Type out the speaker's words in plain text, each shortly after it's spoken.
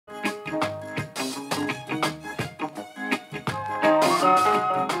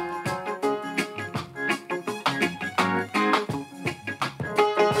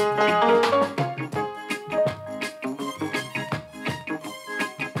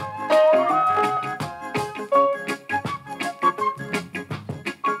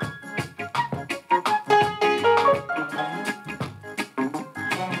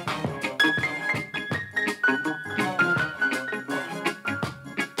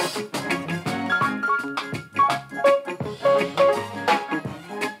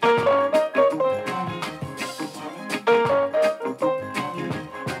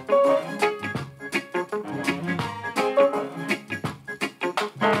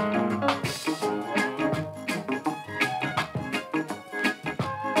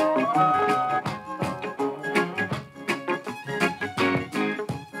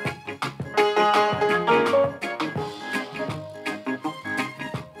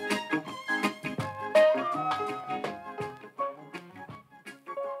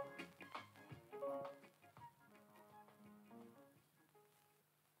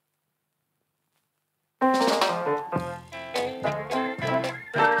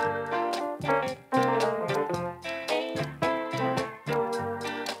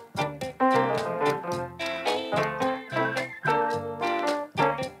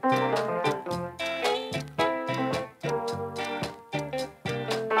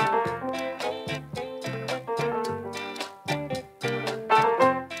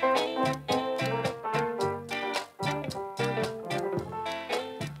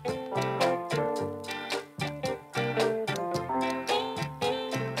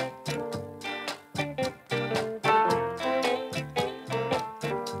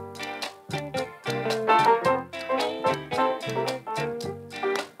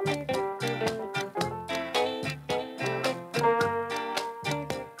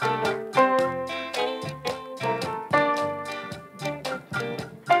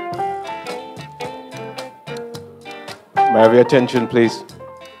May I have your attention, please?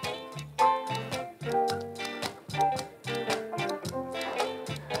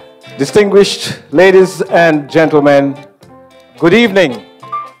 Distinguished ladies and gentlemen, good evening,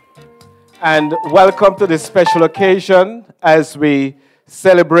 and welcome to this special occasion as we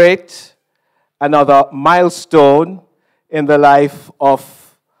celebrate another milestone in the life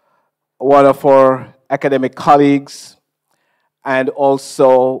of one of our academic colleagues, and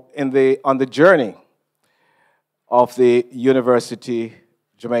also on the journey of the University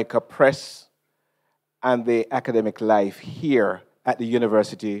Jamaica Press and the academic life here at the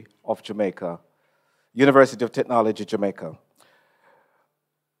University of Jamaica, University of Technology, Jamaica.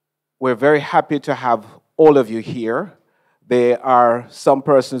 We're very happy to have all of you here. There are some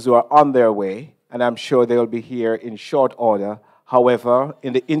persons who are on their way, and I'm sure they will be here in short order. However,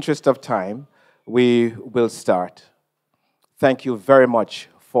 in the interest of time, we will start. Thank you very much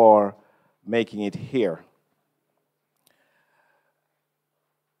for making it here.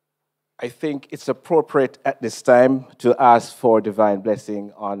 I think it's appropriate at this time to ask for divine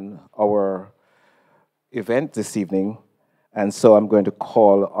blessing on our event this evening. And so I'm going to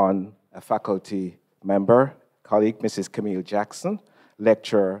call on a faculty member, colleague, Mrs. Camille Jackson,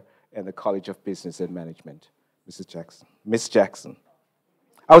 lecturer in the College of Business and Management. Mrs. Jackson. Miss Jackson.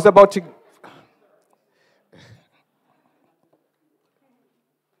 I was about to...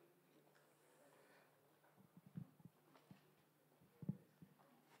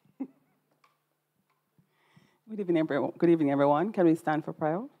 Good evening, everyone. Can we stand for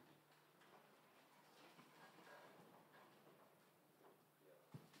prayer?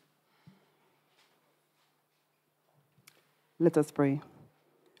 Let us pray.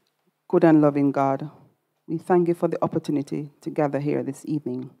 Good and loving God, we thank you for the opportunity to gather here this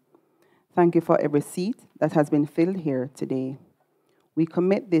evening. Thank you for every seat that has been filled here today. We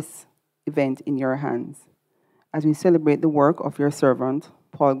commit this event in your hands. As we celebrate the work of your servant,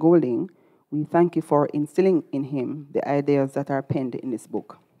 Paul Golding, we thank you for instilling in him the ideas that are penned in this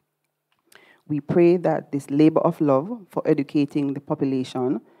book. We pray that this labor of love for educating the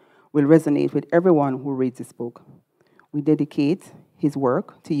population will resonate with everyone who reads this book. We dedicate his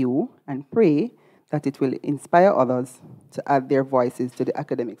work to you and pray that it will inspire others to add their voices to the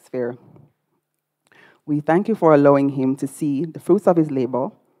academic sphere. We thank you for allowing him to see the fruits of his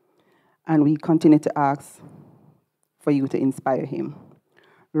labor, and we continue to ask for you to inspire him.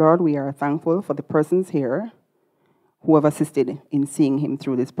 Lord, we are thankful for the persons here who have assisted in seeing him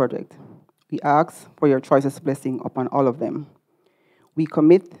through this project. We ask for your choicest blessing upon all of them. We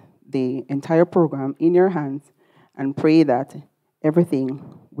commit the entire program in your hands and pray that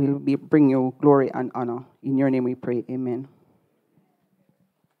everything will bring you glory and honor. In your name we pray, amen.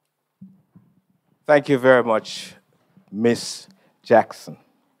 Thank you very much, Miss Jackson.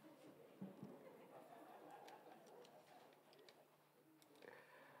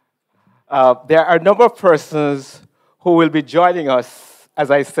 There are a number of persons who will be joining us,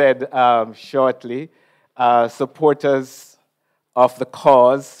 as I said, shortly. Supporters of the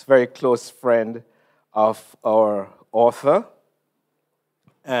cause, very close friend of our author.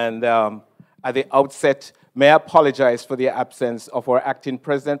 And at the outset, may I apologize for the absence of our acting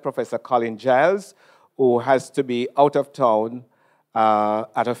president, Professor Colin Giles, who has to be out of town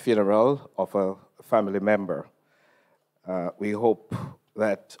at a funeral of a family member. We hope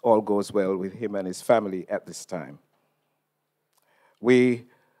that all goes well with him and his family at this time. We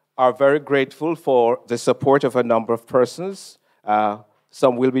are very grateful for the support of a number of persons.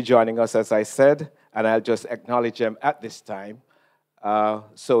 Some will be joining us, as I said, and I'll just acknowledge them at this time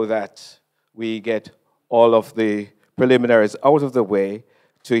so that we get all of the preliminaries out of the way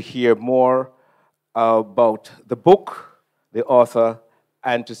to hear more about the book, the author,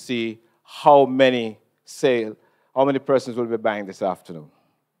 and to see how many persons will be buying this afternoon.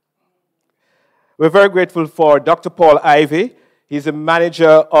 We're very grateful for Dr. Paul Ivy. He's the manager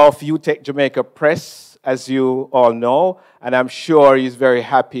of UTech Jamaica Press, as you all know, and I'm sure he's very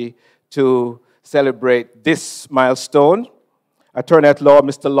happy to celebrate this milestone. Attorney at Law,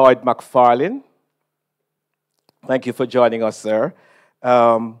 Mr. Lloyd McFarlane. Thank you for joining us, sir.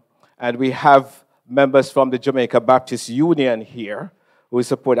 And we have members from the Jamaica Baptist Union here who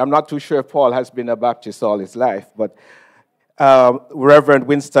support. I'm not too sure if Paul has been a Baptist all his life, but Reverend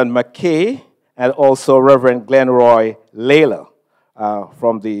Winston McKay and also Reverend Glenroy Layla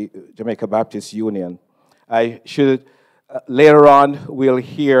from the Jamaica Baptist Union. Later on, we'll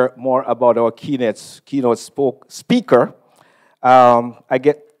hear more about our keynote speaker. I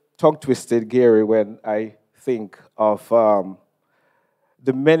get tongue-twisted, Gary, when I think of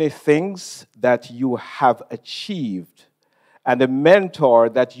the many things that you have achieved and the mentor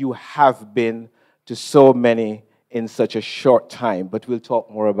that you have been to so many in such a short time, but we'll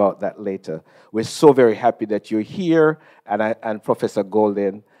talk more about that later. We're so very happy that you're here, and Professor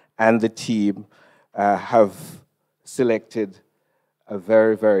Golden and the team have selected a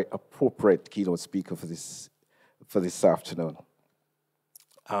very, very appropriate keynote speaker for this afternoon.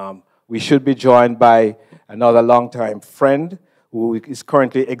 We should be joined by another longtime friend who is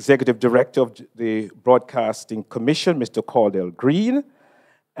currently Executive Director of the Broadcasting Commission, Mr. Cordell Green,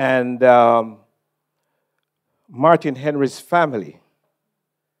 and Martin Henry's family.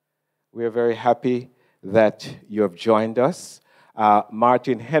 We are very happy that you have joined us.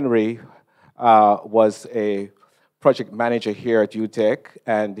 Martin Henry was a project manager here at UTech,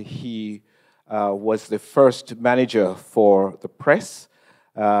 and he was the first manager for the press,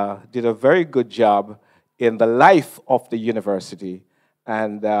 did a very good job in the life of the university,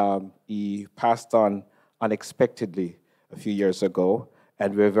 and he passed on unexpectedly a few years ago,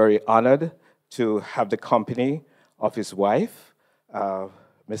 and we're very honored to have the company of his wife,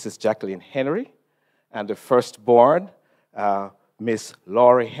 Mrs. Jacqueline Henry, and the firstborn, Miss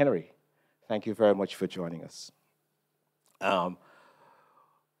Laurie Henry. Thank you very much for joining us. I'm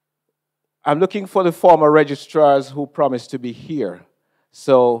looking for the former registrars who promised to be here,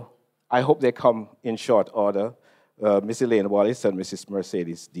 so I hope they come in short order, Miss Elaine Wallace and Mrs.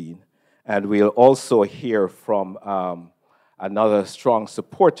 Mercedes Dean. And we'll also hear from another strong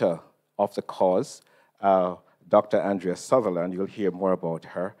supporter of the cause, Dr. Andrea Sutherland. You'll hear more about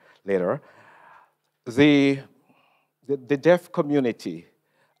her later. The deaf community,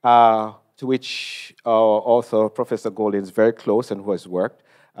 to which our author, Professor Golden, is very close and who has worked,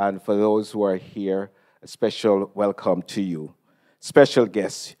 and for those who are here, a special welcome to you. Special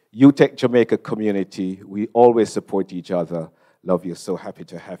guests, UTech Jamaica community, we always support each other. Love you, so happy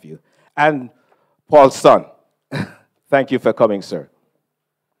to have you. And Paul's son, thank you for coming, sir.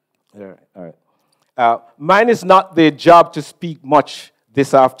 All right. Mine is not the job to speak much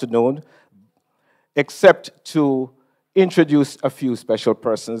this afternoon, except to introduce a few special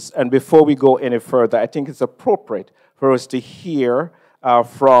persons. And before we go any further, I think it's appropriate for us to hear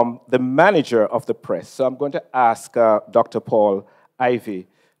from the manager of the press. So I'm going to ask Dr. Paul Ivy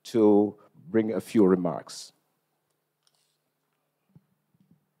to bring a few remarks.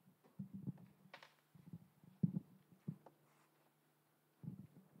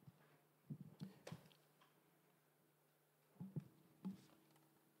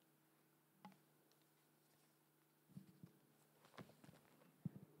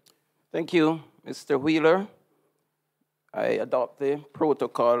 Thank you, Mr. Wheeler. I adopt the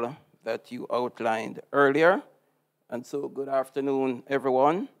protocol that you outlined earlier. And so good afternoon,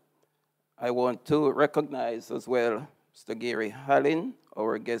 everyone. I want to recognize as well Mr. Gary Hallin,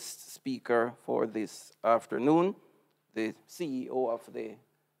 our guest speaker for this afternoon, the CEO of the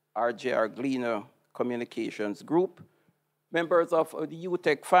RJR Gleaner Communications Group, members of the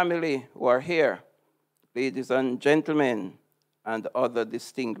UTech family who are here, ladies and gentlemen, and other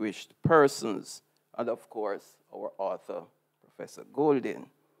distinguished persons, and of course, our author, Professor Golden.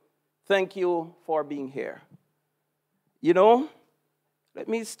 Thank you for being here. You know, let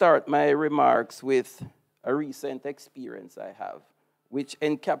me start my remarks with a recent experience I have, which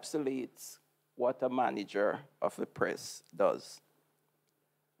encapsulates what a manager of the press does.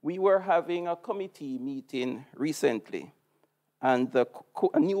 We were having a committee meeting recently, and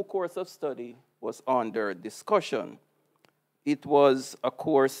a new course of study was under discussion. It was a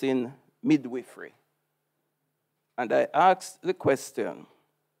course in midwifery. And I asked the question,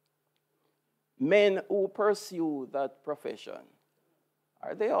 men who pursue that profession,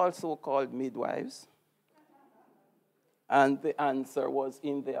 are they also called midwives? And the answer was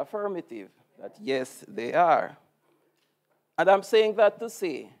in the affirmative, that yes, they are. And I'm saying that to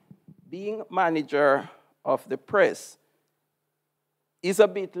say, being manager of the press is a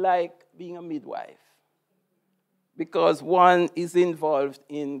bit like being a midwife, because one is involved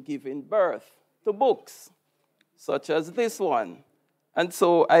in giving birth to books, such as this one. And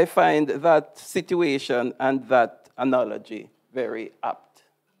so I find that situation and that analogy very apt.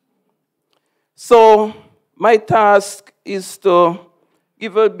 So my task is to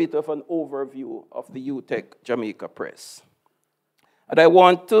give a bit of an overview of the UTech Jamaica Press. And I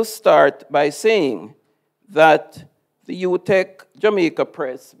want to start by saying that the UTech Jamaica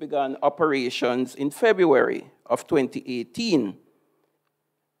Press began operations in February of 2018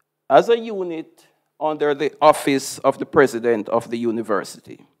 as a unit under the office of the president of the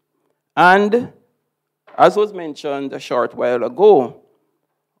university. And as was mentioned a short while ago,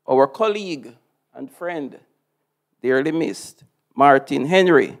 our colleague and friend, dearly missed, Martin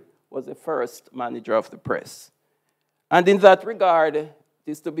Henry, was the first manager of the press. And in that regard, it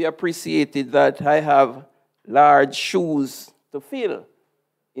is to be appreciated that I have large shoes to fill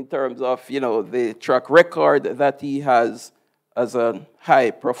in terms of, the track record that he has as a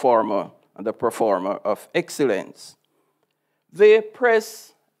high performer and a performer of excellence. The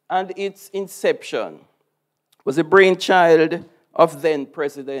press and its inception was a brainchild of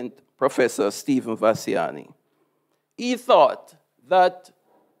then-President Professor Stephen Vassiani. He thought that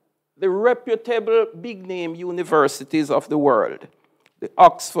the reputable big-name universities of the world, the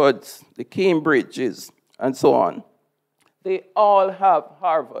Oxfords, the Cambridges, and so on, they all have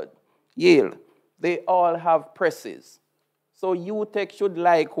Harvard, Yale, they all have presses. So UTech should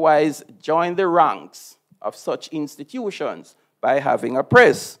likewise join the ranks of such institutions by having a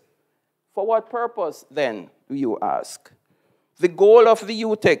press. For what purpose, then, do you ask? The goal of the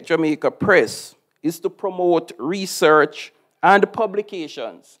UTech Jamaica Press is to promote research and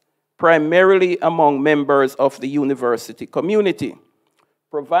publications, primarily among members of the university community,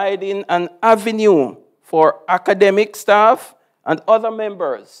 providing an avenue for academic staff and other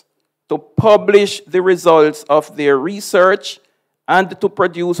members to publish the results of their research and to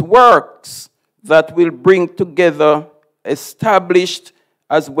produce works that will bring together established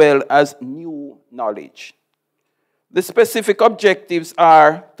as well as new knowledge. The specific objectives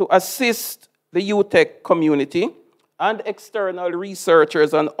are to assist the UTech community and external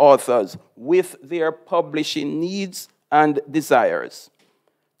researchers and authors with their publishing needs and desires,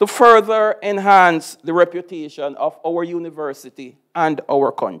 to further enhance the reputation of our university and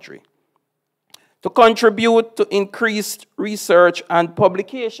our country, to contribute to increased research and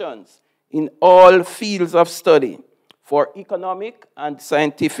publications in all fields of study for economic and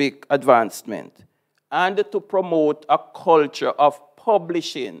scientific advancement, and to promote a culture of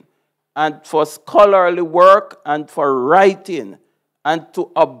publishing and for scholarly work and for writing, and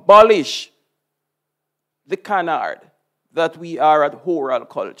to abolish the canard that we are at oral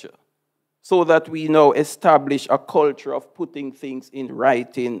culture, so that we now establish a culture of putting things in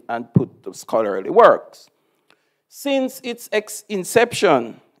writing and put to scholarly works. Since its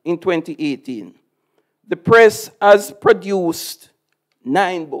inception in 2018, the press has produced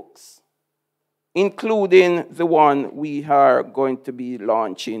 9 books, including the one we are going to be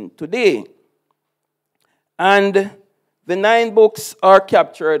launching today. And the 9 books are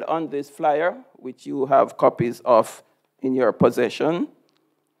captured on this flyer, which you have copies of in your possession.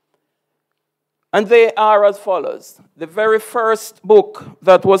 And they are as follows. The very first book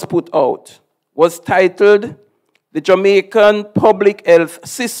that was put out was titled The Jamaican Public Health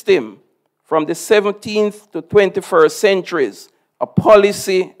System from the 17th to 21st Centuries, a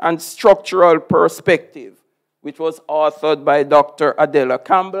Policy and Structural Perspective, which was authored by Dr. Adela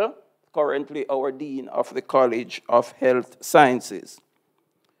Campbell, currently our Dean of the College of Health Sciences.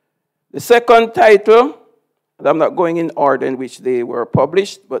 The second title, and I'm not going in order in which they were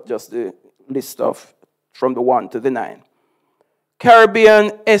published, but just the list of from the 1 to the 9.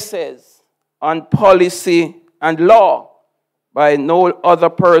 Caribbean Essays on Policy and Law by no other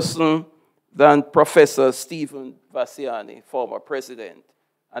person than Professor Stephen Vassiani, former president,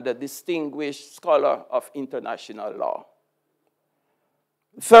 and a distinguished scholar of international law.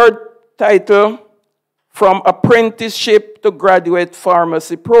 Third title, From Apprenticeship to Graduate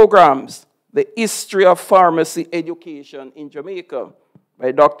Pharmacy Programs, The History of Pharmacy Education in Jamaica,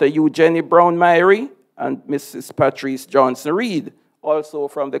 by Dr. Eugenie Brown-Myrie and Mrs. Patrice Johnson-Reed, also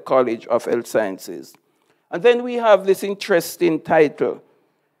from the College of Health Sciences. And then we have this interesting title,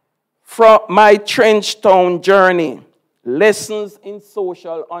 From My Trenchtown Journey, Lessons in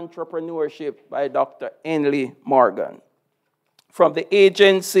Social Entrepreneurship by Dr. Henley Morgan, from the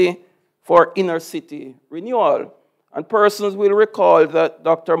Agency for Inner City Renewal. And persons will recall that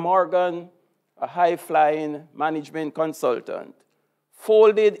Dr. Morgan, a high-flying management consultant,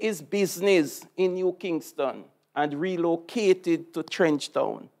 folded his business in New Kingston and relocated to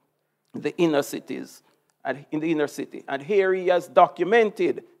Trenchtown, the inner cities, and in the inner city. And here he has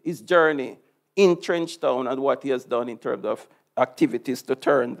documented his journey in Trenchtown and what he has done in terms of activities to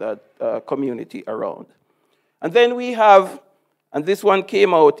turn that community around. And then we have, and this one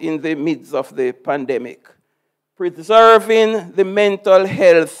came out in the midst of the pandemic, Preserving the Mental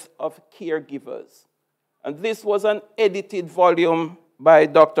Health of Caregivers. And this was an edited volume by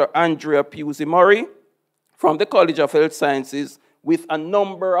Dr. Andrea Pusey-Murray from the College of Health Sciences with a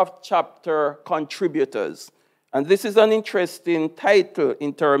number of chapter contributors. And this is an interesting title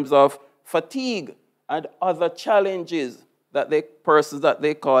in terms of fatigue and other challenges that persons that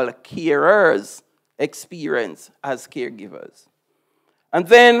they call carers experience as caregivers. And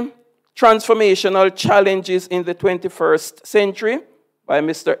then Transformational Challenges in the 21st Century by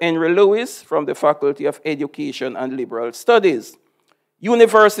Mr. Henry Lewis from the Faculty of Education and Liberal Studies.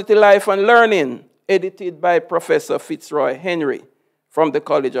 University Life and Learning, edited by Professor Fitzroy Henry from the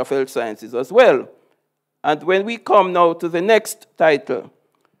College of Health Sciences as well. And when we come now to the next title,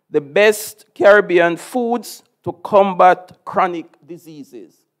 The Best Caribbean Foods to Combat Chronic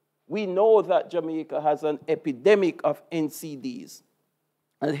Diseases. We know that Jamaica has an epidemic of NCDs.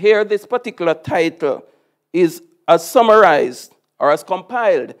 And here this particular title is as summarized or as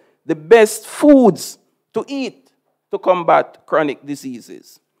compiled, the best foods to eat to combat chronic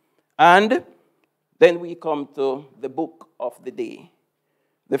diseases. And then we come to the book of the day.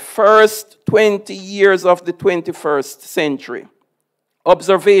 The first 20 years of the 21st century.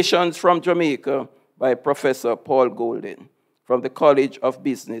 Observations from Jamaica by Professor Paul Golden from the College of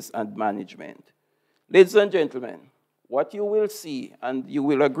Business and Management. Ladies and gentlemen, what you will see, and you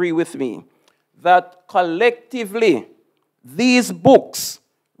will agree with me, that collectively these books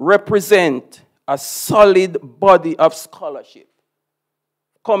represent a solid body of scholarship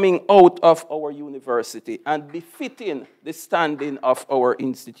coming out of our university and befitting the standing of our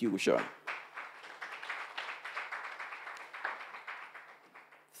institution.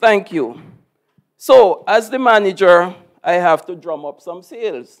 Thank you. So, as the manager, I have to drum up some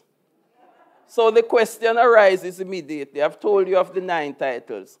sales. So the question arises immediately. I've told you of the 9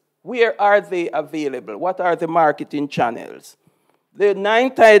 titles. Where are they available? What are the marketing channels? The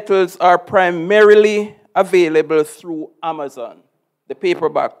 9 titles are primarily available through Amazon, the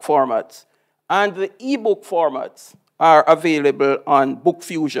paperback formats, and the ebook formats are available on Book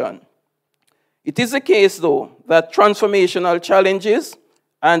Fusion. It is the case, though, that Transformational Challenges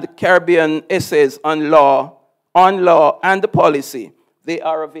and Caribbean Essays on law and the policy, they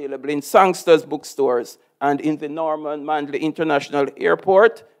are available in Sangster's bookstores and in the Norman Manley International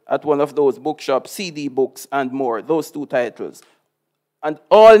Airport at one of those bookshops, CD Books and more, those 2 titles. And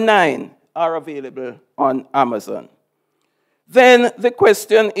all 9 are available on Amazon. Then the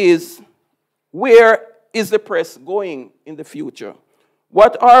question is, where is the press going in the future?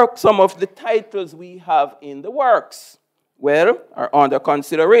 What are some of the titles we have in the works? Well, are under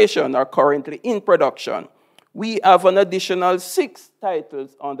consideration, are currently in production. We have an additional 6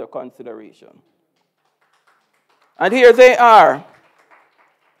 titles under consideration. And here they are.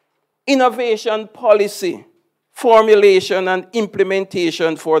 Innovation Policy, Formulation and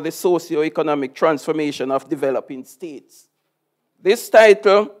Implementation for the Socio-Economic Transformation of Developing States. This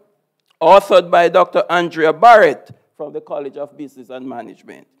title, authored by Dr. Andrea Barrett from the College of Business and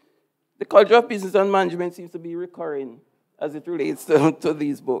Management. The College of Business and Management seems to be recurring as it relates to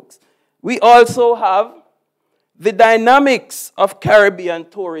these books. We also have The Dynamics of Caribbean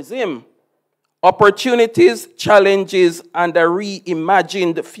Tourism, Opportunities, Challenges, and a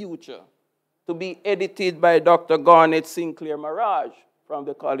Reimagined Future, to be edited by Dr. Garnet Sinclair Maraj from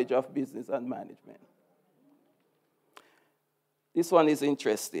the College of Business and Management. This one is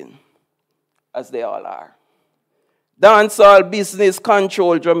interesting, as they all are. Dancehall Business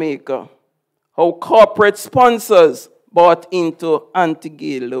Control Jamaica, how corporate sponsors bought into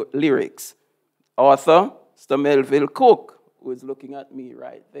anti-gay lyrics. Author, Mr. Melville Cook, who is looking at me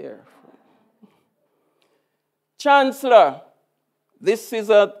right there. Chancellor, this is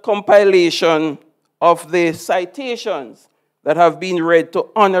a compilation of the citations that have been read to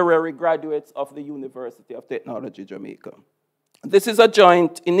honorary graduates of the University of Technology, Jamaica. This is a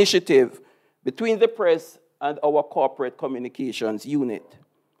joint initiative between the press and our corporate communications unit.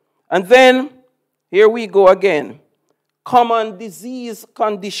 And then, here we go again. Common disease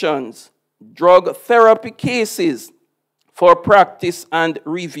conditions, drug therapy cases for practice and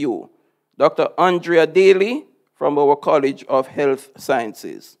review. Dr. Andrea Daly from our College of Health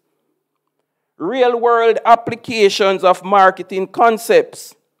Sciences. Real-world applications of marketing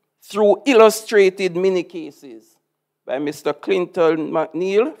concepts through illustrated mini-cases by Mr. Clinton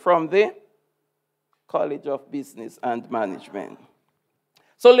McNeil from the College of Business and Management.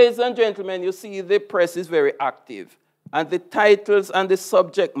 So, ladies and gentlemen, you see the press is very active, and the titles and the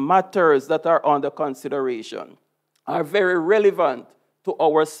subject matters that are under consideration are very relevant to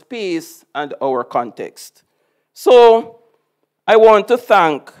our space and our context. So, I want to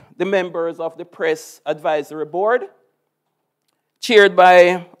thank the members of the Press Advisory Board, chaired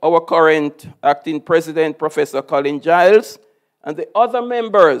by our current acting president, Professor Colin Giles, and the other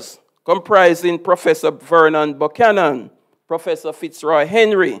members comprising Professor Vernon Buchanan, Professor Fitzroy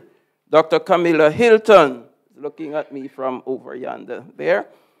Henry, Dr. Camilla Hilton, looking at me from over yonder there,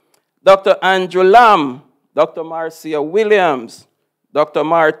 Dr. Andrew Lamb, Dr. Marcia Williams, Dr.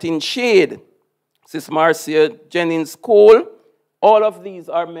 Martin Shade, Sis Marcia Jennings Cole. All of these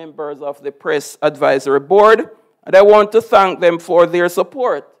are members of the Press Advisory Board, and I want to thank them for their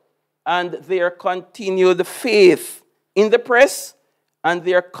support and their continued faith in the press and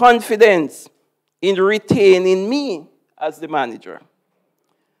their confidence in retaining me as the manager.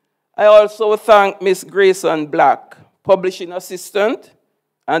 I also thank Ms. Grayson Black, publishing assistant,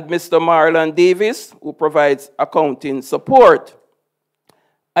 and Mr. Marlon Davis, who provides accounting support.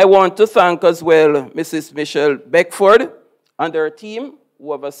 I want to thank as well Mrs. Michelle Beckford and her team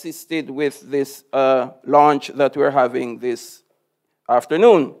who have assisted with this launch that we're having this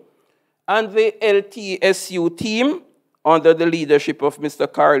afternoon. And the LTSU team under the leadership of Mr.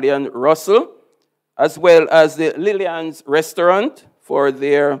 Carlian Russell, as well as the Lillian's Restaurant for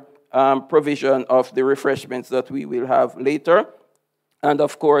their provision of the refreshments that we will have later. And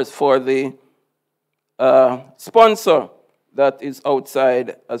of course, for the sponsor that is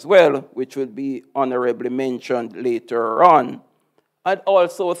outside as well, which will be honorably mentioned later on. I'd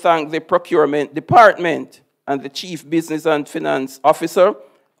also thank the procurement department and the chief business and finance officer,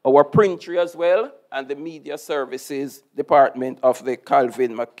 our printry as well, and the media services department of the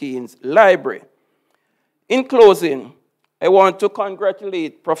Calvin McKean's Library. In closing, I want to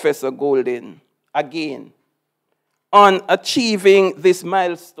congratulate Professor Golden again on achieving this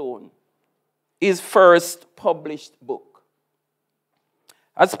milestone, his first published book.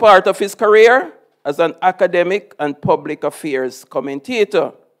 As part of his career as an academic and public affairs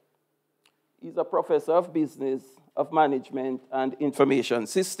commentator, he's a professor of business, of management, and information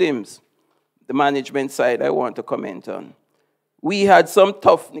systems. The management side I want to comment on. We had some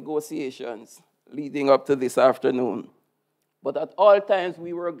tough negotiations leading up to this afternoon, but at all times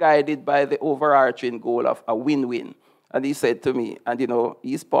we were guided by the overarching goal of a win-win. And he said to me, and you know,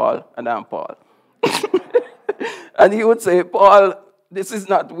 he's Paul and I'm Paul. And he would say, Paul, this is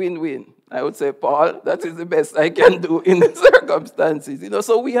not win-win. I would say, Paul, that is the best I can do in the circumstances. You know,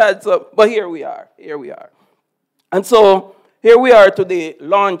 so we had some, but here we are. And so here we are today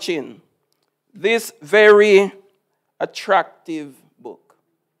launching this very attractive book.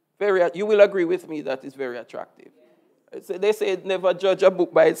 You will agree with me that it's very attractive. So they say never judge a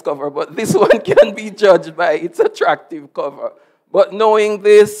book by its cover, but this one can be judged by its attractive cover. But knowing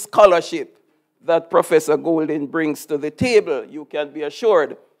this scholarship that Professor Golden brings to the table, you can be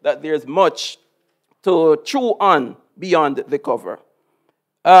assured that there's much to chew on beyond the cover.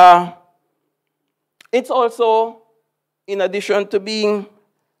 It's also, in addition to being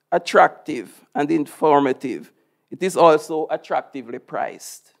attractive and informative, it is also attractively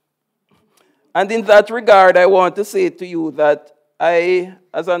priced. And in that regard, I want to say to you that I,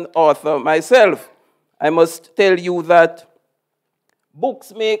 as an author myself, I must tell you that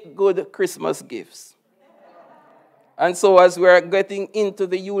books make good Christmas gifts. And so as we're getting into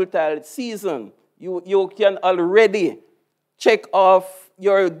the Yuletide season, you can already check off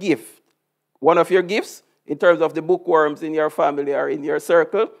your gift. One of your gifts, in terms of the bookworms in your family or in your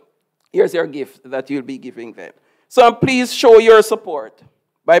circle, here's your gift that you'll be giving them. So please show your support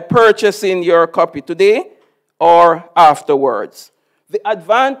by purchasing your copy today or afterwards. The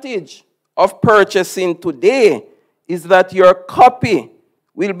advantage of purchasing today is that your copy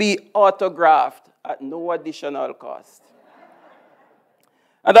will be autographed at no additional cost.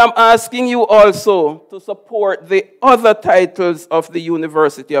 And I'm asking you also to support the other titles of the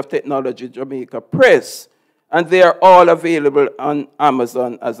University of Technology Jamaica Press, and they are all available on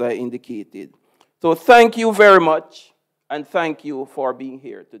Amazon, as I indicated. So thank you very much, and thank you for being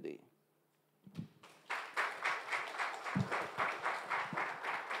here today.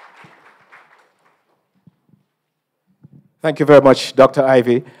 Thank you very much, Dr.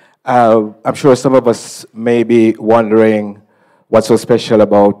 Ivy. I'm sure some of us may be wondering what's so special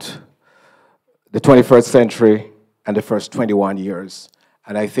about the 21st century and the first 21 years.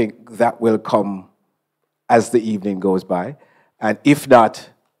 And I think that will come as the evening goes by. And if not,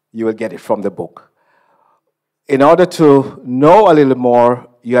 you will get it from the book. In order to know a little more,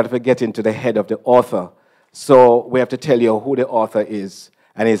 you have to get into the head of the author. So we have to tell you who the author is.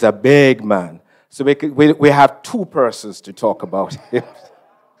 And he's a big man. So we have two persons to talk about him.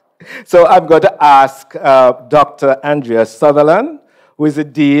 So I'm going to ask Dr. Andrea Sutherland, who is the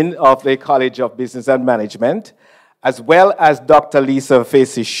Dean of the College of Business and Management, as well as Dr. Lisa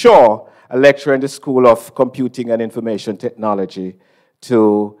Facey Shaw, a lecturer in the School of Computing and Information Technology,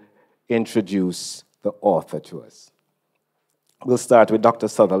 to introduce the author to us. We'll start with Dr.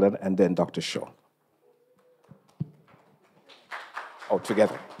 Sutherland and then Dr. Shaw. All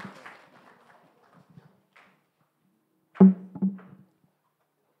together.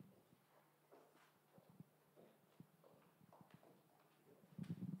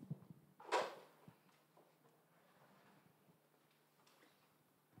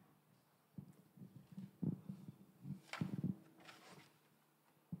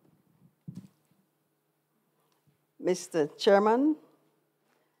 Mr. Chairman,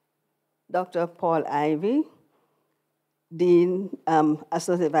 Dr. Paul Ivy, Dean,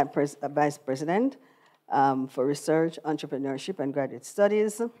 Associate Vice President for Research, Entrepreneurship, and Graduate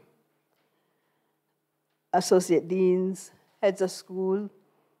Studies, Associate Deans, Heads of School,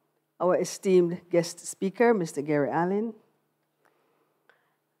 our esteemed guest speaker, Mr. Gary Allen,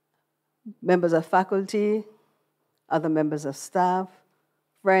 members of faculty, other members of staff,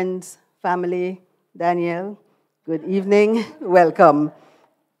 friends, family, Danielle, good evening, welcome.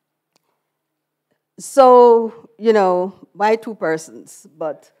 So, you know, why two persons?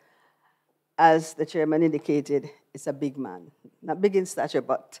 But as the chairman indicated, it's a big man. Not big in stature,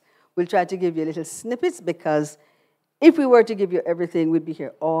 but we'll try to give you little snippets because if we were to give you everything, we'd be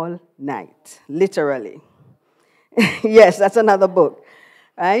here all night, literally. Yes, that's another book,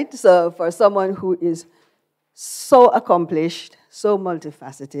 right? So for someone who is so accomplished, so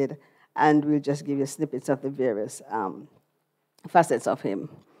multifaceted, and we'll just give you snippets of the various facets of him.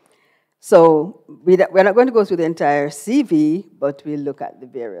 So we're not going to go through the entire CV, but we'll look at the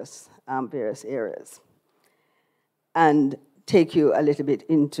various areas and take you a little bit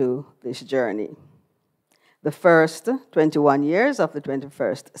into this journey. The first 21 years of the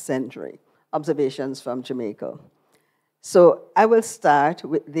 21st century, observations from Jamaica. So I will start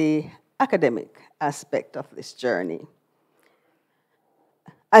with the academic aspect of this journey.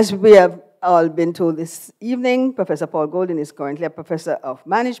 As we have all been told this evening, Professor Paul Golden is currently a professor of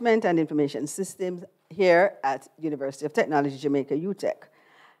management and information systems here at University of Technology, Jamaica, UTech.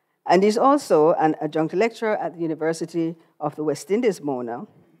 And he's also an adjunct lecturer at the University of the West Indies, Mona.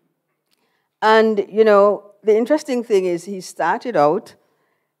 And, you know, the interesting thing is he started out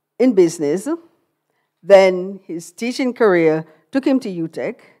in business, then his teaching career took him to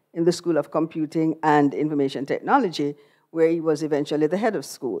UTech in the School of Computing and Information Technology, where he was eventually the head of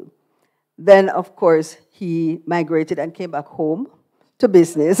school. Then, of course, he migrated and came back home to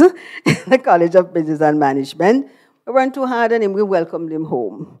business, the College of Business and Management. We weren't too hard on him, we welcomed him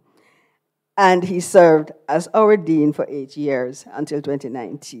home. And he served as our dean for 8 years until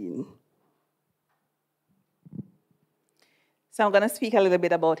 2019. So I'm going to speak a little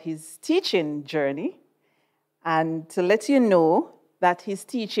bit about his teaching journey and to let you know that his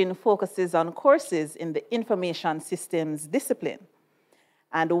teaching focuses on courses in the information systems discipline.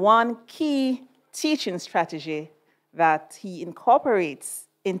 And one key teaching strategy that he incorporates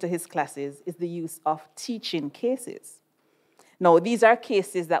into his classes is the use of teaching cases. Now, these are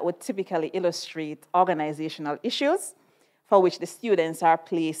cases that would typically illustrate organizational issues for which the students are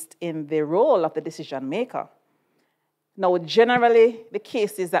placed in the role of the decision maker. Now, generally, the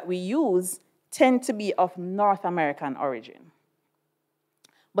cases that we use tend to be of North American origin.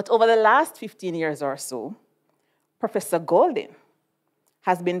 But over the last 15 years or so, Professor Golden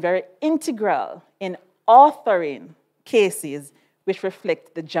has been very integral in authoring cases which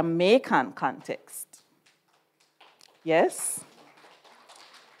reflect the Jamaican context. Yes?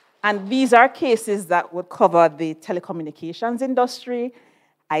 And these are cases that would cover the telecommunications industry,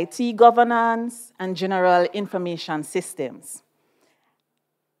 IT governance, and general information systems.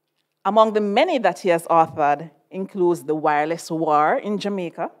 Among the many that he has authored includes the wireless war in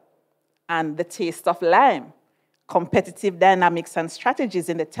Jamaica and the taste of lime, competitive dynamics and strategies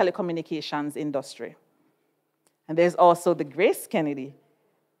in the telecommunications industry. And there's also the Grace Kennedy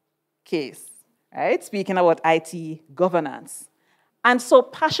case, right? Speaking about IT governance. And so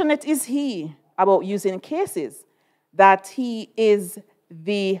passionate is he about using cases that he is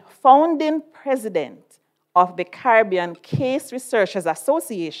the founding president of the Caribbean Case Researchers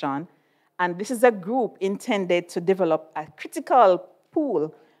Association, and this is a group intended to develop a critical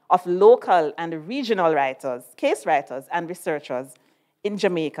pool of local and regional writers, case writers and researchers in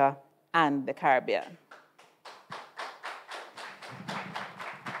Jamaica and the Caribbean.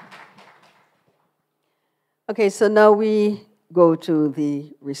 Okay, so now we go to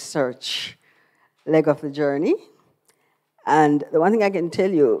the research leg of the journey. And the one thing I can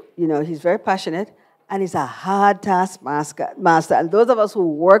tell you, you know, he's very passionate and he's a hard task master. And those of us who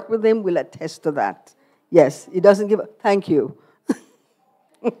work with him will attest to that. Yes, he doesn't give up. Thank you.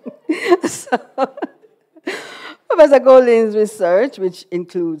 So, Professor Golden's research, which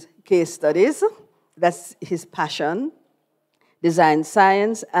includes case studies, that's his passion, design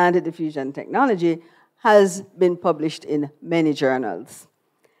science, and diffusion technology, has been published in many journals.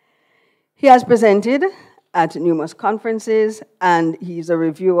 He has presented at numerous conferences, and he's a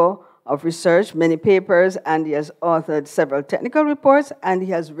reviewer of research, many papers, and he has authored several technical reports, and he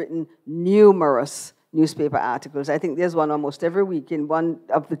has written numerous newspaper articles. I think there's one almost every week in one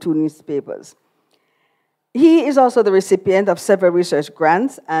of the two newspapers. He is also the recipient of several research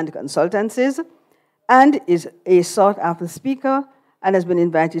grants and consultancies, and is a sought-after speaker and has been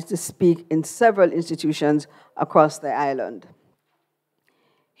invited to speak in several institutions across the island.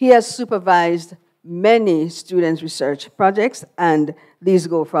 He has supervised many students' research projects, and these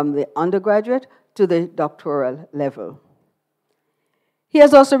go from the undergraduate to the doctoral level. He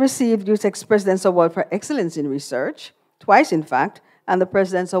has also received UTech's President's Award for Excellence in Research, twice in fact, and the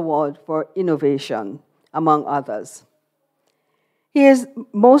President's Award for Innovation, among others. He is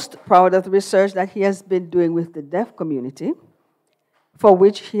most proud of the research that he has been doing with the deaf community, for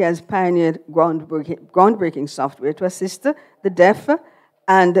which he has pioneered groundbreaking software to assist the deaf,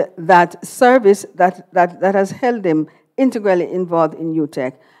 and that service that has held him integrally involved in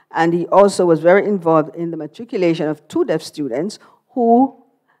UTech. And he also was very involved in the matriculation of 2 deaf students who,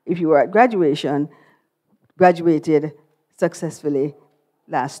 if you were at graduation, graduated successfully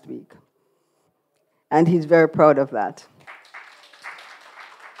last week. And he's very proud of that.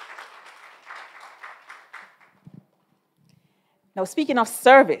 Now, speaking of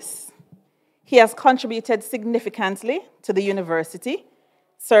service, he has contributed significantly to the university,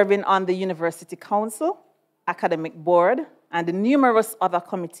 serving on the University Council, Academic Board, and numerous other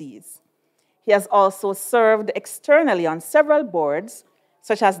committees. He has also served externally on several boards,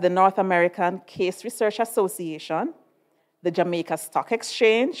 such as the North American Case Research Association, the Jamaica Stock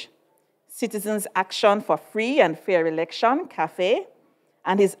Exchange, Citizens Action for Free and Fair Election, CAFE,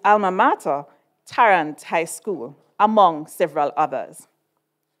 and his alma mater, Tarrant High School, among several others.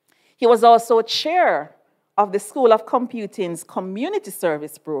 He was also chair of the School of Computing's Community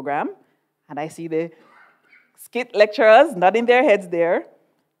Service Program, and I see the skit lecturers nodding their heads there,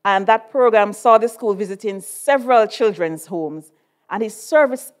 and that program saw the school visiting several children's homes, and his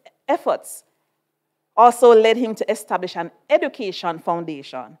service efforts also led him to establish an education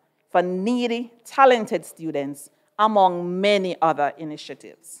foundation for needy, talented students, among many other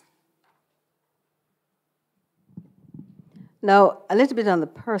initiatives. Now, a little bit on the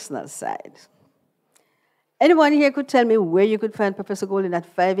personal side. Anyone here could tell me where you could find Professor Golden at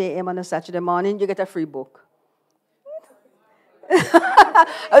 5 a.m. on a Saturday morning? You get a free book.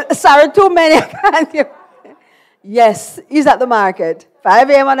 Sorry, too many. Yes, he's at the market, 5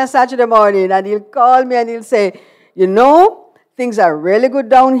 a.m. on a Saturday morning, and he'll call me and he'll say, you know, things are really good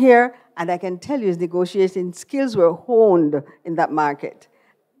down here, and I can tell you his negotiating skills were honed in that market.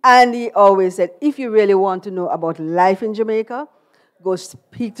 And he always said, if you really want to know about life in Jamaica, go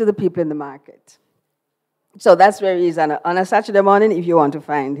speak to the people in the market. So that's where he is on a Saturday morning if you want to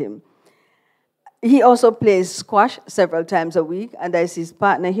find him. He also plays squash several times a week, and I see his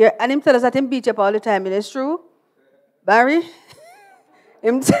partner here. And him tell us that him beat up all the time, and it's true? Barry?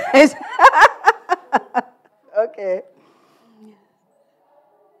 Him says, okay.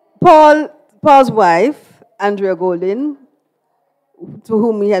 Paul's wife, Andrea Golden, to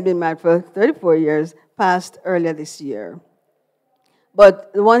whom he had been married for 34 years, passed earlier this year.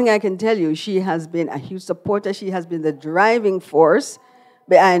 But the one thing I can tell you, she has been a huge supporter. She has been the driving force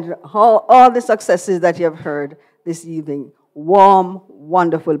behind all the successes that you have heard this evening. Warm,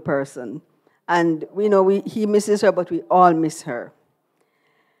 wonderful person. And we know he misses her, but we all miss her.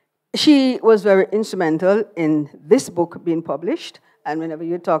 She was very instrumental in this book being published. And whenever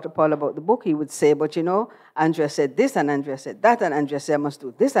you talk to Paul about the book, he would say, but you know, Andrea said this, and Andrea said that, and Andrea said I must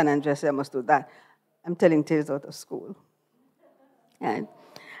do this, and Andrea said I must do that. I'm telling tales out of school. Right?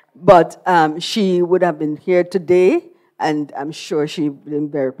 But she would have been here today, and I'm sure she would have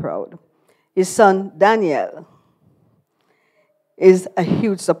been very proud. His son, Daniel, is a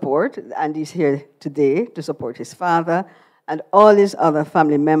huge support, and he's here today to support his father and all his other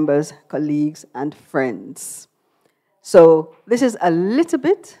family members, colleagues, and friends. So this is a little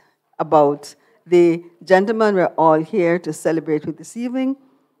bit about the gentleman we're all here to celebrate with this evening,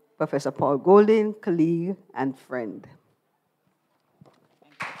 Professor Paul Golden, colleague and friend.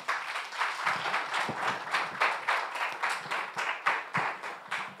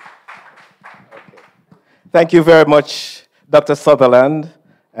 Thank you very much, Dr. Sutherland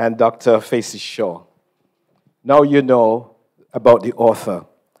and Dr. Facey Shaw. Now you know about the author.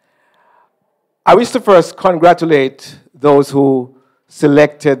 I wish to first congratulate those who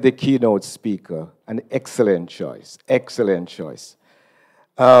selected the keynote speaker. An excellent choice, excellent choice.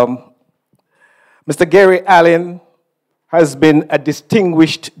 Mr. Gary Allen has been a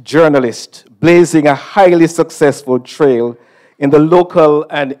distinguished journalist, blazing a highly successful trail in the local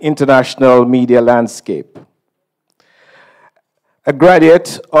and international media landscape. A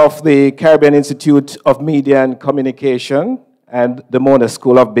graduate of the Caribbean Institute of Media and Communication and the Mona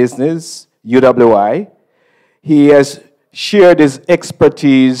School of Business, UWI, he has shared his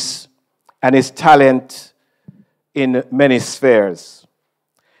expertise and his talent in many spheres.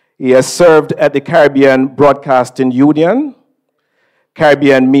 He has served at the Caribbean Broadcasting Union,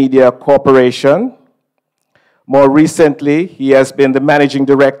 Caribbean Media Corporation. More recently, he has been the managing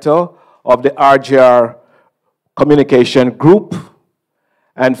director of the RJR Communication Group.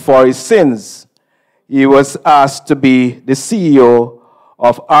 And for his sins, he was asked to be the CEO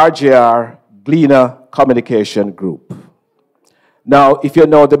of RJR Gleaner Communication Group. Now, if you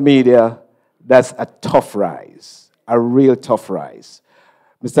know the media, that's a tough rise, a real tough rise.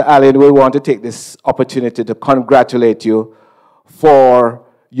 Mr. Allen, we want to take this opportunity to congratulate you for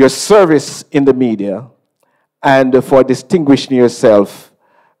your service in the media and for distinguishing yourself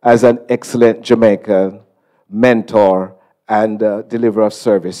as an excellent Jamaican mentor and deliverer of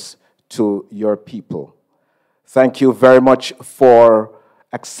service to your people. Thank you very much for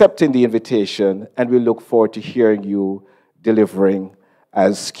accepting the invitation, and we look forward to hearing you delivering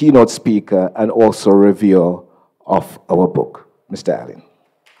as keynote speaker and also reviewer of our book. Mr. Allen.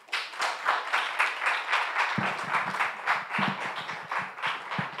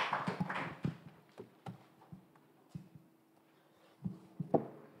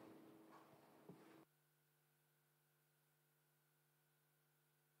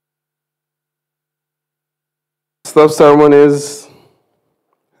 Stuff ceremonies,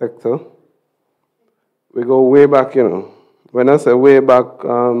 Hector. We go way back, you know. When I say way back,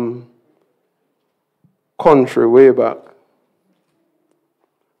 country, way back.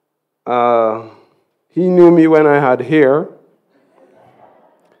 He knew me when I had hair.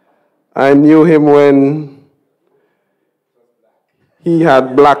 I knew him when he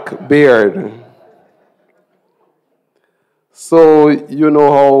had black beard. So you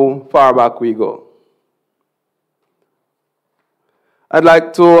know how far back we go. I'd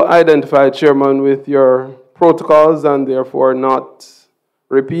like to identify, Chairman, with your protocols and therefore not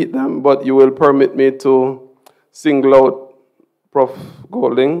repeat them, but you will permit me to single out Prof.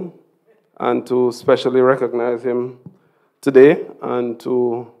 Golding and to specially recognize him today and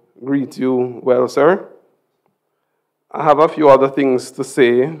to greet you well, sir. I have a few other things to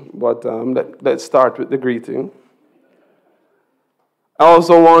say, but let's start with the greeting. I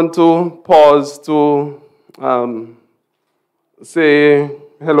also want to pause to say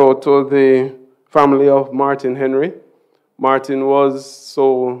hello to the family of Martin Henry. Martin was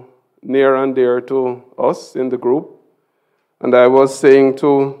so near and dear to us in the group. And I was saying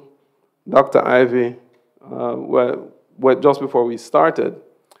to Dr. Ivy, just before we started,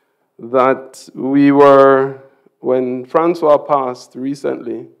 that we were, when Francois passed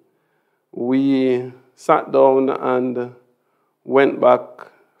recently, we sat down and went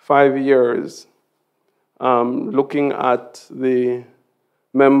back 5 years looking at the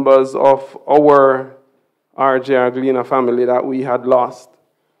members of our RJR Gleaner family that we had lost.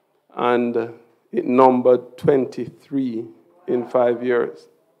 And it numbered 23 in 5 years.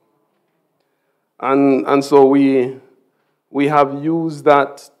 And so we have used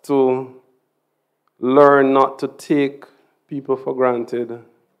that to learn not to take people for granted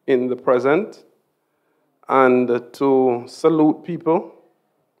in the present and to salute people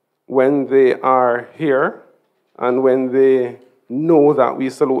when they are here and when they know that we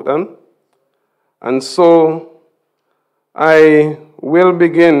salute them. And so I will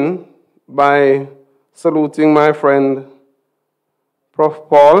begin by saluting my friend Prof.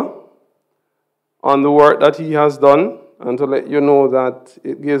 Paul on the work that he has done, and to let you know that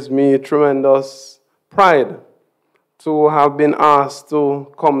it gives me tremendous pride to have been asked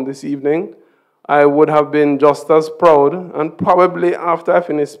to come this evening. I would have been just as proud, and probably after I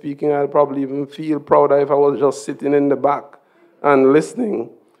finish speaking, I'll probably even feel prouder if I was just sitting in the back and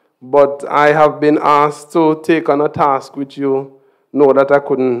listening. But I have been asked to take on a task which you know that I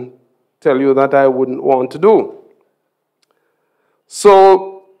couldn't tell you that I wouldn't want to do.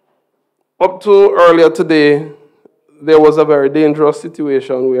 So, up to earlier today, there was a very dangerous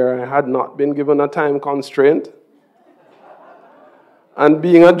situation where I had not been given a time constraint. And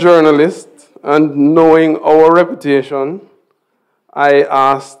being a journalist and knowing our reputation, I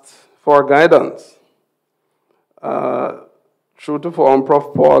asked for guidance. True to form,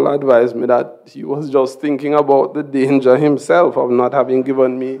 Prof. Paul advised me that he was just thinking about the danger himself of not having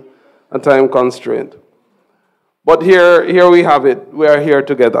given me a time constraint. But here we have it. We are here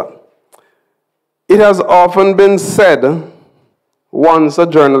together. It has often been said, once a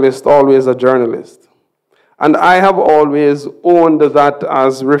journalist, always a journalist. And I have always owned that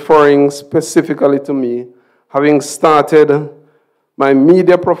as referring specifically to me, having started my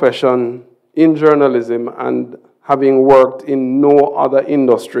media profession in journalism and having worked in no other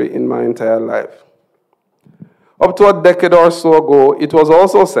industry in my entire life. Up to a decade or so ago, it was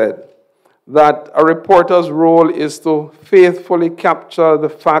also said that a reporter's role is to faithfully capture the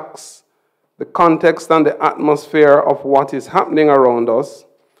facts, the context and the atmosphere of what is happening around us,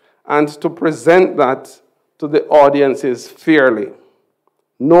 and to present that to the audiences fairly.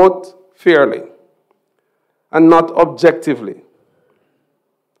 Note fairly, and not objectively.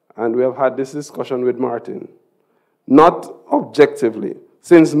 And we have had this discussion with Martin. Not objectively.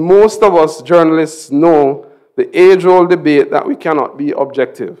 Since most of us journalists know the age-old debate that we cannot be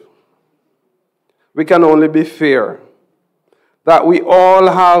objective. We can only be fair. That we all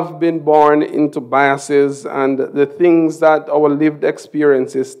have been born into biases, and the things that our lived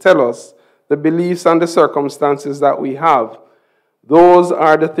experiences tell us, the beliefs and the circumstances that we have, those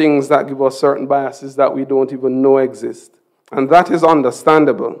are the things that give us certain biases that we don't even know exist. And that is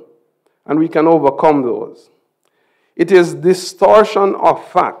understandable, and we can overcome those. It is distortion of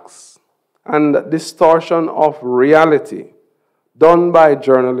facts and distortion of reality done by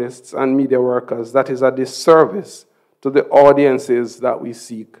journalists and media workers that is a disservice to the audiences that we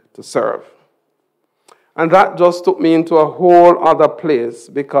seek to serve. And that just took me into a whole other place,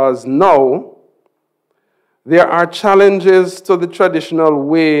 because now there are challenges to the traditional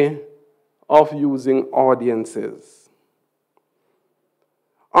way of using audiences.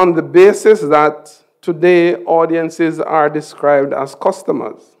 On the basis that today audiences are described as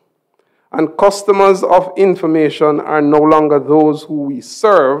customers, and customers of information are no longer those who we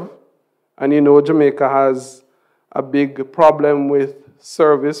serve. And you know, Jamaica has a big problem with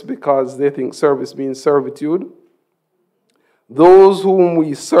service because they think service means servitude. Those whom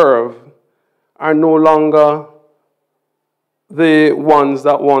we serve are no longer the ones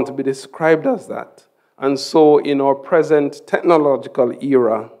that want to be described as that. And so in our present technological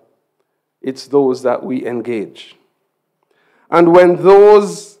era, it's those that we engage. And when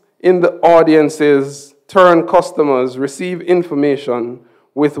those in the audiences turn customers, receive information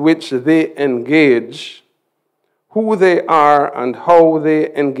with which they engage, who they are and how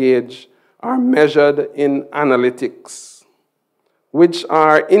they engage are measured in analytics, which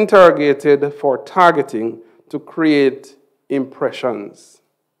are interrogated for targeting to create impressions.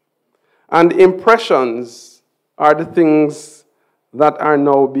 And impressions are the things that are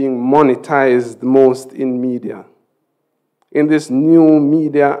now being monetized most in media, in this new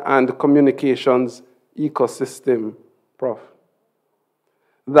media and communications ecosystem, Prof.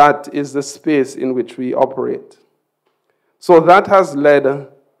 That is the space in which we operate. So that has led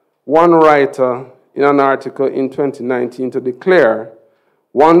one writer in an article in 2019 to declare,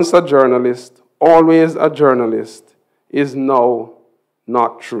 once a journalist, always a journalist, is now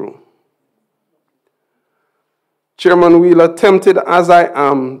not true. Chairman Wheeler, tempted as I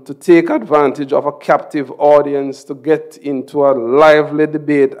am to take advantage of a captive audience to get into a lively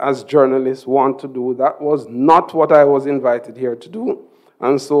debate as journalists want to do, that was not what I was invited here to do.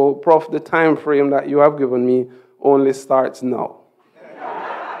 And so, Prof, the time frame that you have given me only starts now.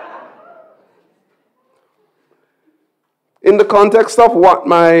 In the context of what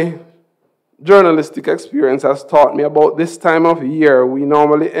my journalistic experience has taught me about this time of year, we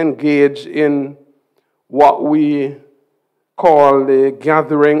normally engage in what we call the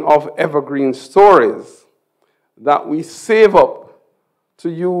gathering of evergreen stories that we save up to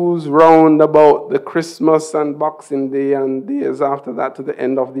use round about the Christmas and Boxing Day and days after that to the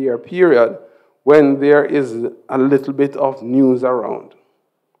end of the year period, when there is a little bit of news around.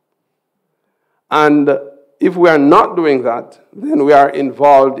 And if we are not doing that, then we are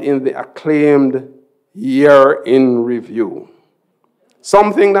involved in the acclaimed year in review.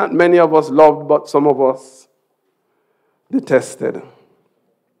 Something that many of us loved, but some of us detested.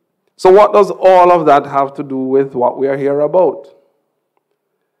 So what does all of that have to do with what we are here about?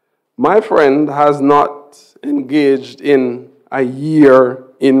 My friend has not engaged in a year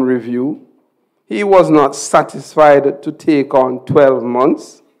in review. He was not satisfied to take on 12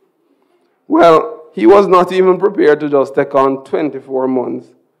 months. Well, he was not even prepared to just take on 24 months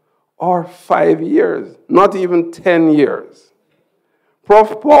or 5 years, not even 10 years.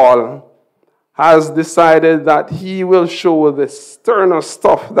 Prof. Paul has decided that he will show the sterner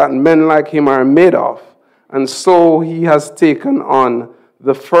stuff that men like him are made of. And so he has taken on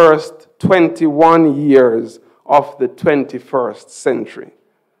the first 21 years of the 21st century.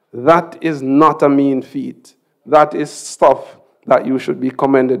 That is not a mean feat. That is stuff that you should be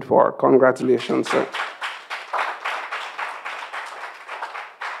commended for. Congratulations, sir.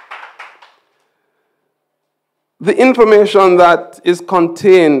 The information that is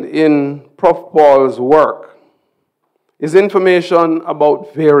contained in Prof. Paul's work is information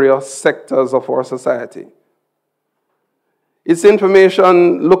about various sectors of our society. It's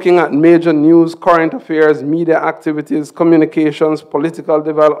information looking at major news, current affairs, media activities, communications, political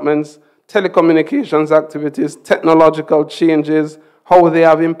developments, telecommunications activities, technological changes, how they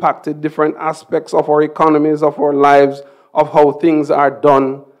have impacted different aspects of our economies, of our lives, of how things are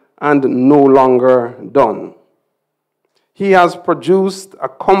done and no longer done. He has produced a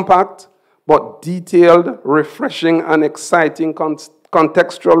compact but detailed, refreshing, and exciting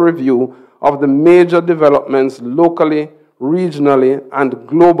contextual review of the major developments locally, regionally, and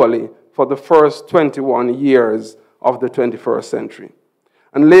globally for the first 21 years of the 21st century.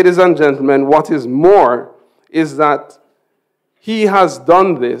 And ladies and gentlemen, what is more is that he has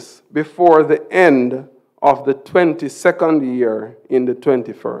done this before the end of the 22nd year in the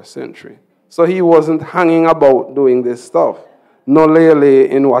 21st century. So he wasn't hanging about doing this stuff, no lele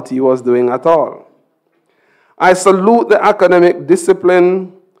in what he was doing at all. I salute the academic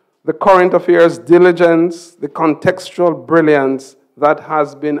discipline, the current affairs diligence, the contextual brilliance that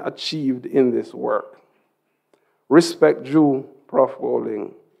has been achieved in this work. Respect due, Prof.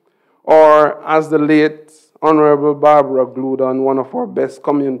 Golding. Or as the late Honorable Barbara Gludon, one of our best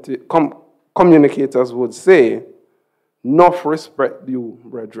communicators, would say, enough respect due,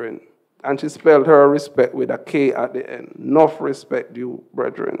 brethren. And she spelled her respect with a K at the end. Enough respect due,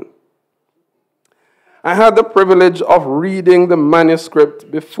 brethren. I had the privilege of reading the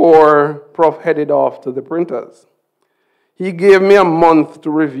manuscript before Prof headed off to the printers. He gave me a month to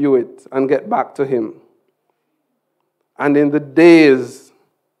review it and get back to him. And in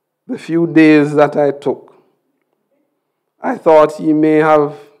the few days that I took, I thought he may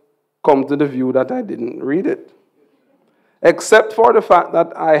have come to the view that I didn't read it. Except for the fact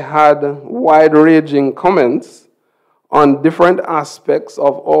that I had wide-ranging comments on different aspects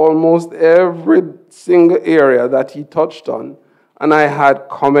of almost every single area that he touched on. And I had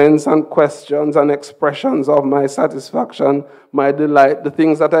comments and questions and expressions of my satisfaction, my delight, the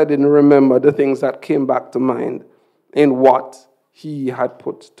things that I didn't remember, the things that came back to mind in what he had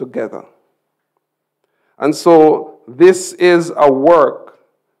put together. And so this is a work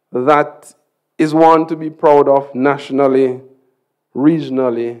that is one to be proud of nationally,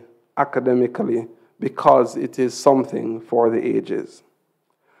 regionally, academically, because it is something for the ages.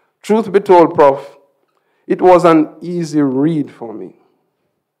 Truth be told, Prof, it was an easy read for me.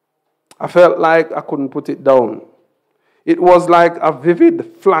 I felt like I couldn't put it down. It was like a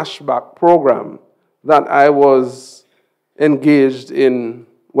vivid flashback program that I was engaged in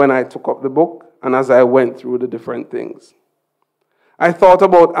when I took up the book and as I went through the different things. I thought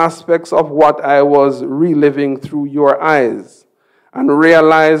about aspects of what I was reliving through your eyes and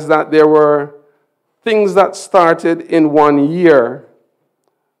realized that there were things that started in one year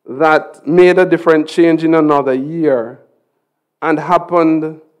that made a different change in another year and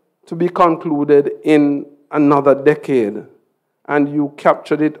happened to be concluded in another decade. And you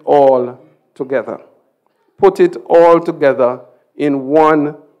captured it all together. Put it all together in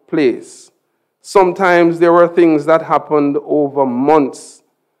one place. Sometimes there were things that happened over months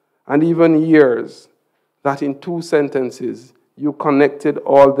and even years that in 2 sentences you connected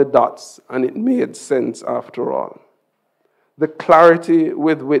all the dots and it made sense after all. The clarity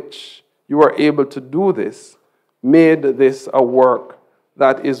with which you were able to do this made this a work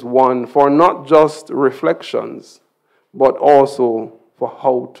that is one for not just reflections, but also for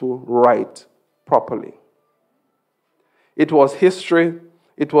how to write properly. It was history,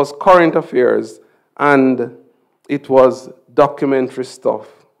 it was current affairs, and it was documentary stuff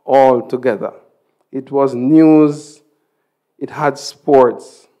all together. It was news, it had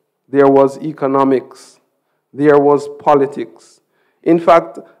sports, there was economics, there was politics. In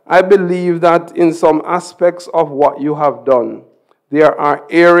fact, I believe that in some aspects of what you have done, there are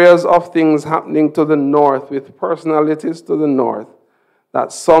areas of things happening to the north with personalities to the north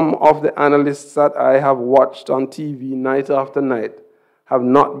that some of the analysts that I have watched on TV night after night have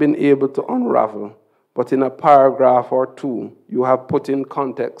not been able to unravel. But in a paragraph or two, you have put in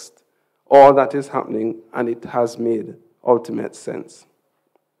context all that is happening, and it has made ultimate sense.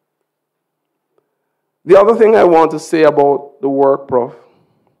 The other thing I want to say about the work, Prof,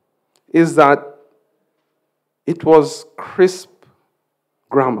 is that it was crisp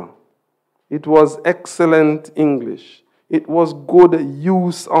grammar. It was excellent English. It was good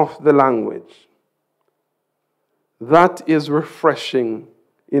use of the language. That is refreshing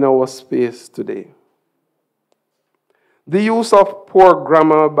in our space today. The use of poor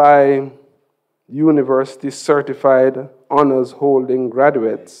grammar by university-certified honors-holding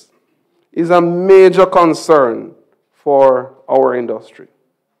graduates is a major concern for our industry.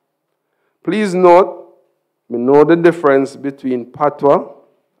 Please note, we know the difference between patois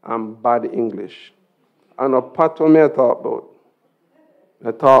and bad English. And a patois I talk about.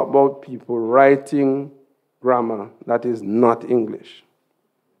 I talk about people writing grammar that is not English.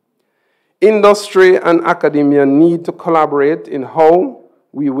 Industry and academia need to collaborate in how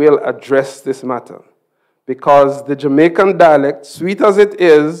we will address this matter, because the Jamaican dialect, sweet as it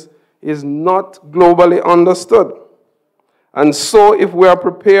is not globally understood. And so if we are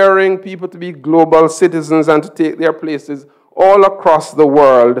preparing people to be global citizens and to take their places all across the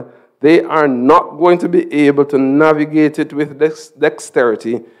world, they are not going to be able to navigate it with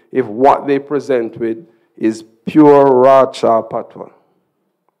dexterity if what they present with is pure Racha Patwa.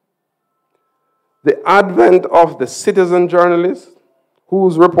 The advent of the citizen journalist,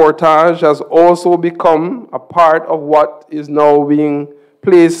 whose reportage has also become a part of what is now being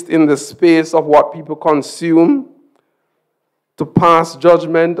placed in the space of what people consume to pass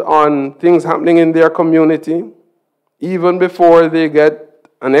judgment on things happening in their community, even before they get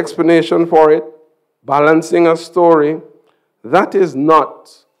an explanation for it, balancing a story, that is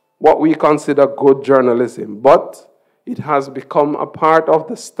not what we consider good journalism, but it has become a part of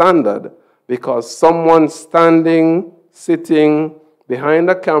the standard because someone standing, sitting behind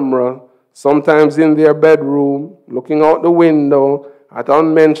a camera, sometimes in their bedroom, looking out the window at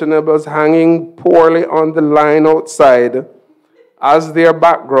unmentionables hanging poorly on the line outside, as their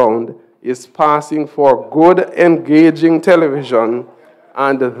background is passing for good, engaging television,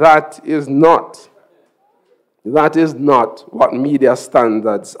 and that is not what media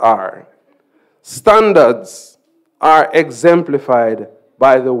standards are. Standards are exemplified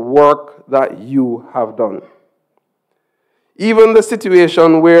by the work that you have done. Even the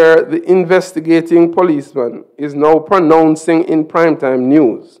situation where the investigating policeman is now pronouncing in primetime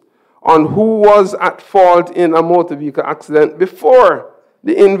news on who was at fault in a motor vehicle accident before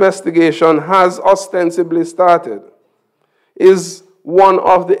the investigation has ostensibly started is one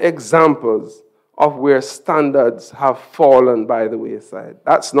of the examples of where standards have fallen by the wayside.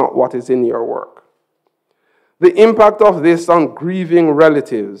 That's not what is in your work. The impact of this on grieving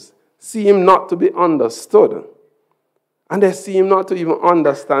relatives seem not to be understood, and they seem not to even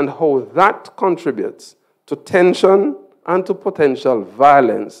understand how that contributes to tension and to potential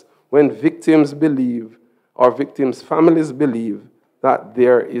violence when victims believe, or victims' families believe, that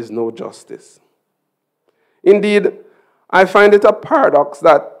there is no justice. Indeed, I find it a paradox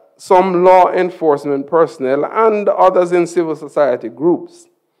that some law enforcement personnel and others in civil society groups,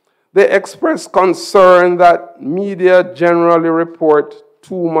 they express concern that media generally report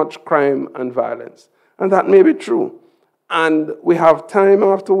too much crime and violence. And that may be true. And we have time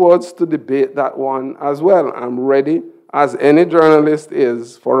afterwards to debate that one as well. I'm ready, as any journalist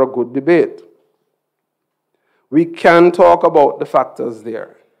is, for a good debate. We can talk about the factors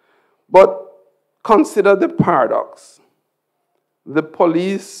there. But consider the paradox. The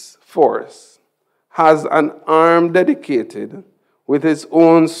police force has an arm dedicated with its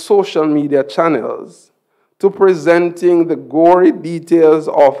own social media channels to presenting the gory details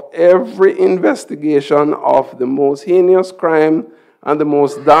of every investigation of the most heinous crime and the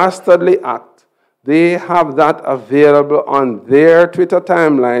most dastardly act. They have that available on their Twitter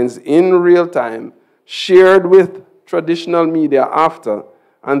timelines in real time, shared with traditional media after,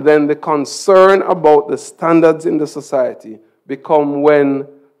 and then the concern about the standards in the society become when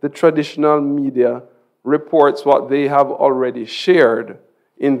the traditional media reports what they have already shared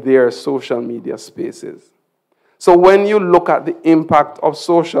in their social media spaces. So when you look at the impact of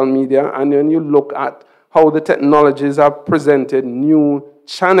social media and when you look at how the technologies have presented new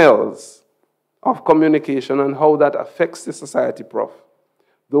channels of communication and how that affects the society, Prof,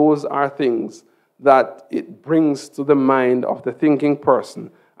 those are things that it brings to the mind of the thinking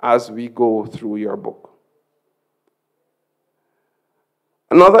person as we go through your book.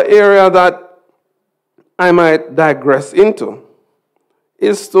 Another area that I might digress into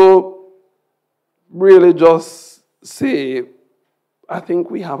is to really just say, I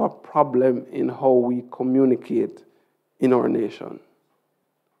think we have a problem in how we communicate in our nation.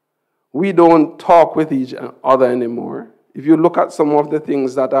 We don't talk with each other anymore. If you look at some of the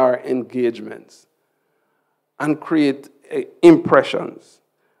things that are engagements and create impressions,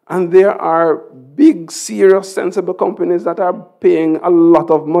 and there are big, serious, sensible companies that are paying a lot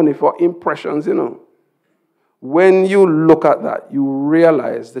of money for impressions, you know. When you look at that, you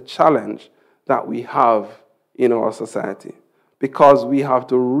realize the challenge that we have in our society, because we have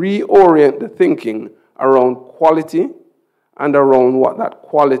to reorient the thinking around quality and around what that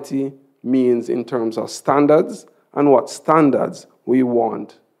quality means in terms of standards and what standards we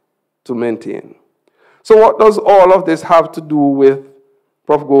want to maintain. So what does all of this have to do with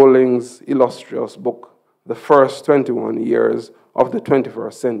Prof. Golding's illustrious book, The First 21 Years of the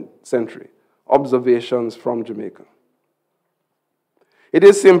 21st Century, Observations from Jamaica? It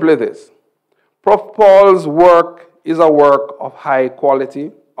is simply this. Prof. Paul's work is a work of high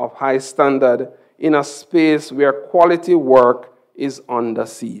quality of high standard in a space where quality work is under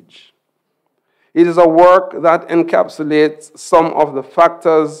siege. It is a work that encapsulates some of the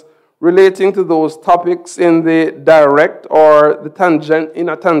factors relating to those topics in the direct or in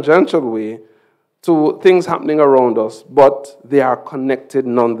a tangential way to things happening around us, but they are connected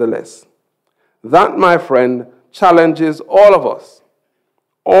nonetheless. That, my friend, challenges all of us,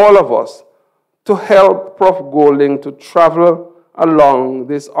 to help Prof. Golding to travel along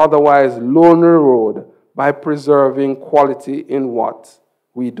this otherwise lonely road by preserving quality in what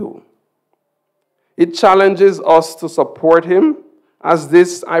we do. It challenges us to support him, as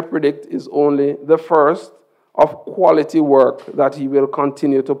this, I predict, is only the first of quality work that he will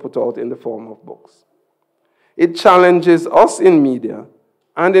continue to put out in the form of books. It challenges us in media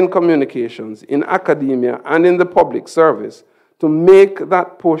and in communications, in academia and in the public service to make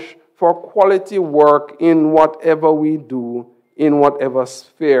that push for quality work in whatever we do, in whatever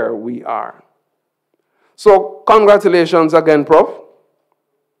sphere we are. So congratulations again, Prof.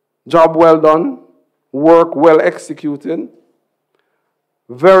 Job well done, work well executed.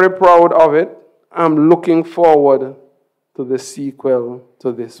 Very proud of it. I'm looking forward to the sequel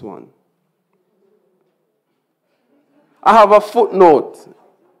to this one. I have a footnote.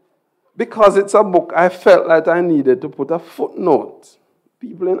 Because it's a book, I felt that I needed to put a footnote.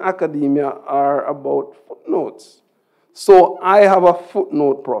 People in academia are about footnotes. So I have a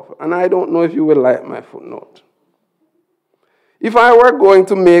footnote, Prof, and I don't know if you will like my footnote. If I were going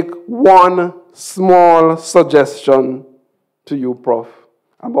to make one small suggestion to you, Prof,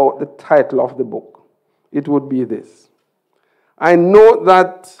 about the title of the book, it would be this. I know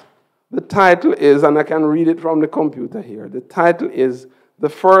that the title is, and I can read it from the computer here, the title is The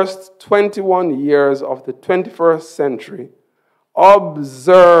First 21 Years of the 21st Century,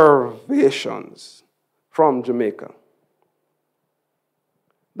 Observations from Jamaica.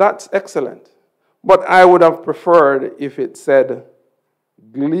 That's excellent. But I would have preferred if it said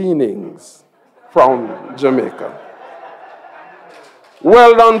Gleanings from Jamaica.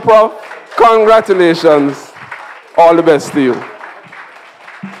 Well done, Prof. Congratulations. All the best to you.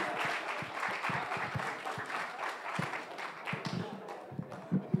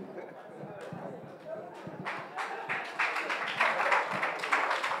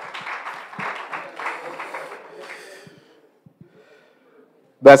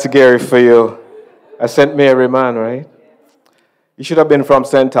 That's Gary for you. A St. Mary man, right? You should have been from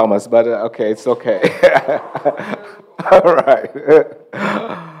St. Thomas, but okay, it's okay. All right.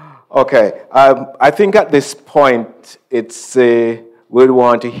 Okay. I think at this point, we'd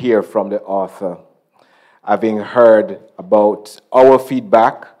want to hear from the author. Having heard about our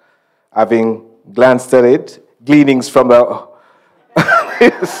feedback, having glanced at it, gleanings from the...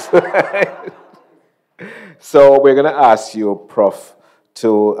 So we're going to ask you, Prof,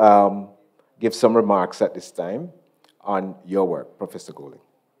 to give some remarks at this time on your work, Professor Golding.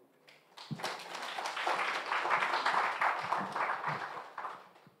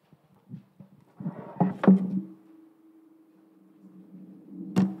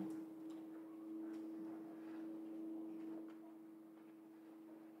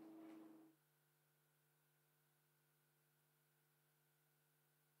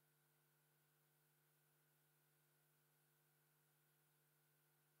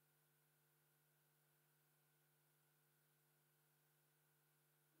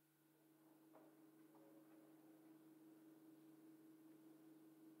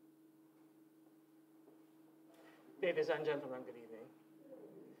 Ladies and gentlemen, good evening.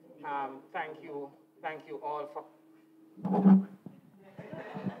 Thank you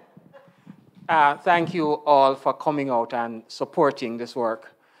all for coming out and supporting this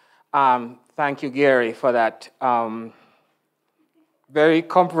work. Thank you, Gary, for that very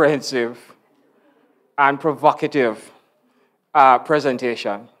comprehensive and provocative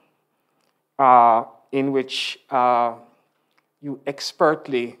presentation in which you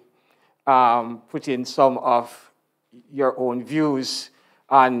expertly put in some of your own views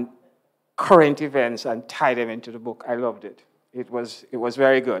on current events and tie them into the book. I loved it. It was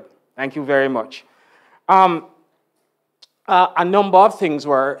very good. Thank you very much. A number of things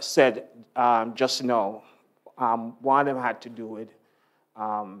were said just now. One of them had to do with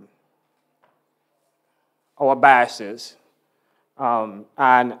our biases. And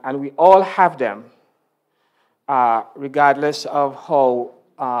we all have them, regardless of how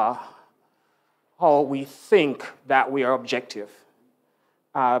we think that we are objective,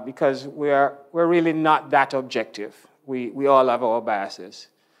 because we're really not that objective. We all have our biases.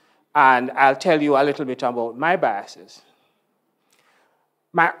 And I'll tell you a little bit about my biases.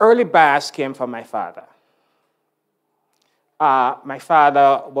 My early bias came from my father. My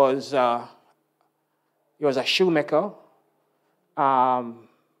father was, he was a shoemaker,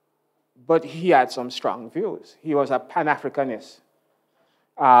 but he had some strong views. He was a Pan-Africanist.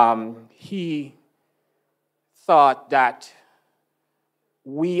 He thought that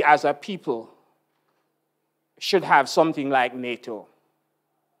we as a people should have something like NATO.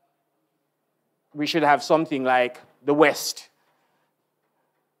 We should have something like the West.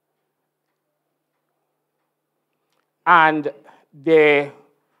 And there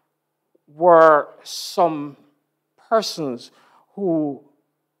were some persons who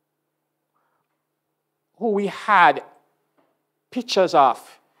we had pictures of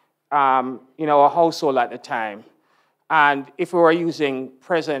in our household at the time. And if we were using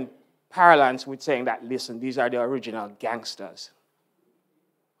present parlance, we're saying that, listen, these are the original gangsters.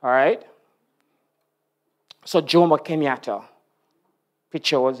 All right? So Jomo Kenyatta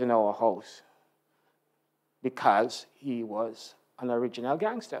picture was in our house because he was an original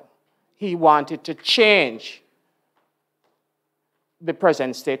gangster. He wanted to change the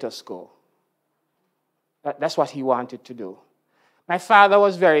present status quo. That's what he wanted to do. My father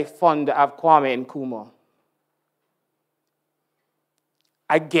was very fond of Kwame Nkrumah.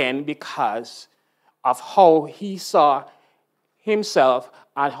 Again, because of how he saw himself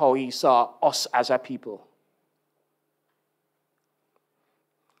and how he saw us as a people.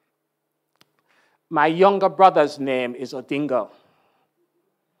 My younger brother's name is Odinga.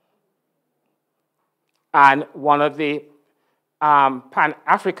 And one of the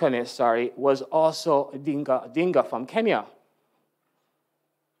Pan-Africanists, was also Odinga from Kenya.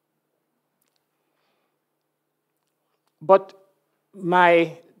 But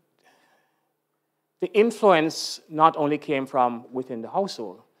the influence not only came from within the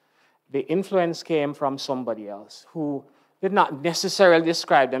household, the influence came from somebody else who did not necessarily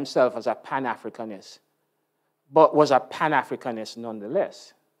describe themselves as a Pan-Africanist, but was a Pan-Africanist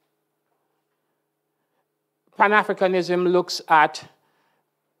nonetheless. Pan-Africanism looks at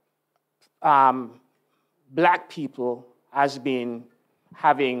black people as being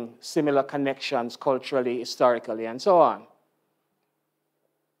having similar connections culturally, historically, and so on.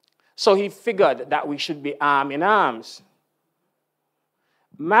 So he figured that we should be arm in arms.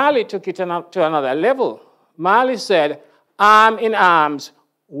 Marley took it to another level. Marley said, arm in arms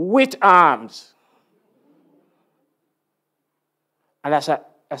with arms. And that's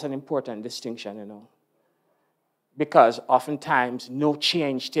an important distinction, you know. Because oftentimes no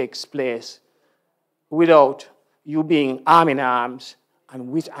change takes place without you being arm in arms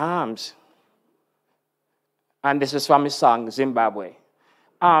and with arms. And this is from his song, Zimbabwe.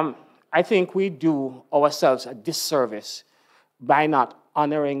 I think we do ourselves a disservice by not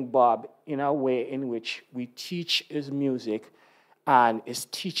honoring Bob in a way in which we teach his music and his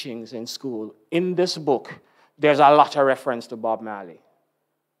teachings in school. In this book, there's a lot of reference to Bob Marley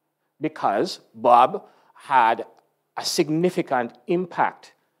because Bob had a significant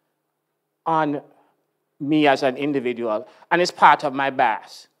impact on me as an individual, and it's part of my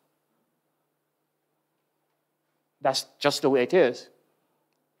bass. That's just the way it is.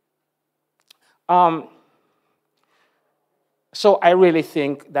 So I really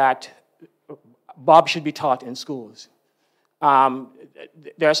think that Bob should be taught in schools.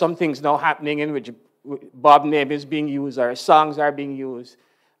 There are some things now happening in which Bob's name is being used or songs are being used.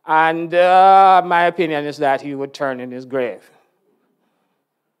 And my opinion is that he would turn in his grave.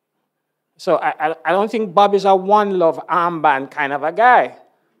 So I don't think Bob is a one love armband kind of a guy.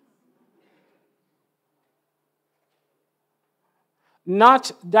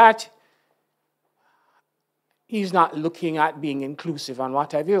 Not that he's not looking at being inclusive and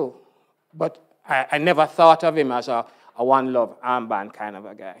what have you, but I never thought of him as a one love armband kind of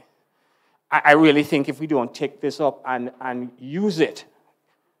a guy. I really think if we don't take this up and use it,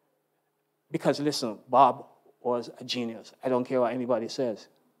 because listen, Bob was a genius. I don't care what anybody says.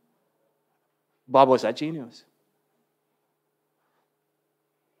 Bob was a genius.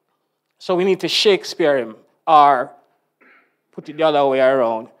 So we need to Shakespeare him, or put it the other way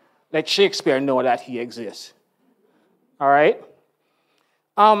around. Let Shakespeare know that he exists. All right?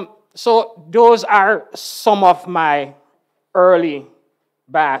 So those are some of my early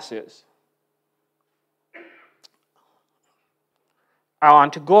basses. I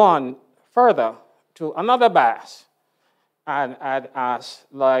want to go on further to another bass. And I'd ask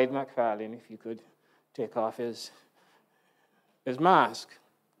Lloyd McFarlane if you could take off his mask.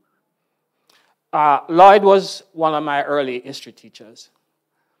 Lloyd was one of my early history teachers.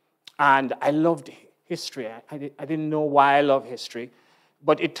 And I loved history. I didn't know why I love history,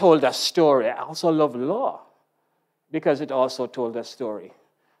 but it told a story. I also love law because it also told a story.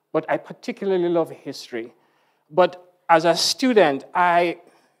 But I particularly love history. But as a student, I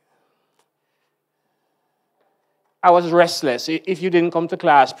was restless. If you didn't come to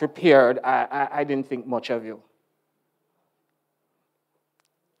class prepared, I didn't think much of you.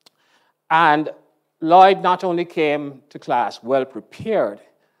 And Lloyd not only came to class well prepared,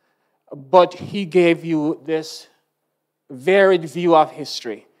 but he gave you this varied view of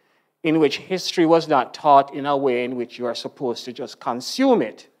history, in which history was not taught in a way in which you are supposed to just consume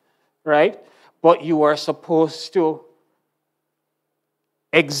it, right? But you are supposed to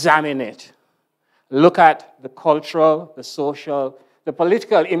examine it. Look at the cultural, the social, the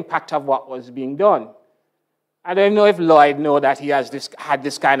political impact of what was being done. I don't know if Lloyd knows that he had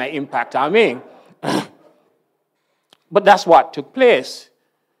this kind of impact on me. But that's what took place.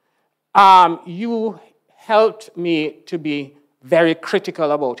 You helped me to be very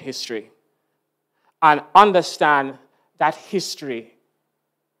critical about history and understand that history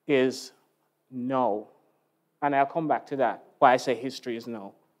is now. And I'll come back to that, why I say history is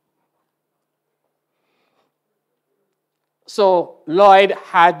now. So Lloyd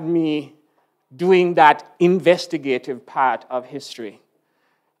had me doing that investigative part of history.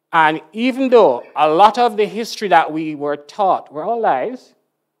 And even though a lot of the history that we were taught were all lies,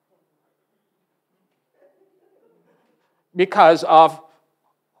 because of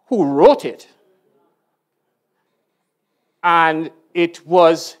who wrote it, and it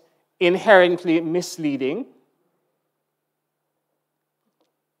was inherently misleading.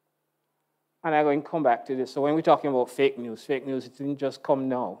 And I'm going to come back to this. So when we're talking about fake news, it didn't just come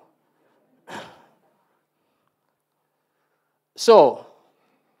now. So,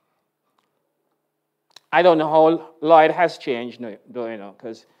 I don't know how Lloyd has changed, though, you know,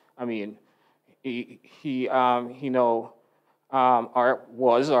 because, I mean, he now, or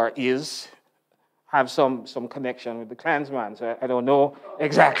was, or is, have some connection with the Klansman, so I don't know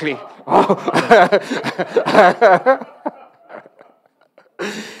exactly.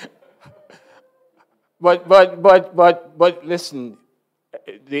 But listen,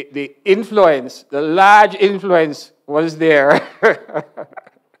 the influence, the large influence was there.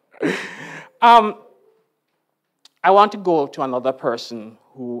 I want to go to another person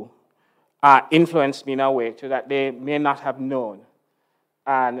who influenced me in a way to that they may not have known.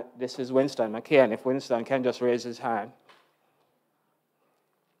 And this is Winston McCain. If Winston can just raise his hand.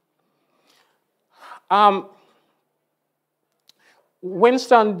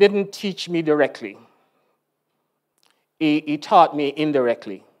 Winston didn't teach me directly. He taught me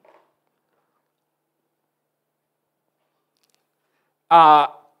indirectly.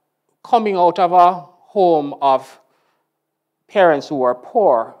 Coming out of a home of parents who were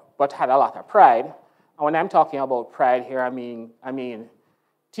poor but had a lot of pride, and when I'm talking about pride here, I mean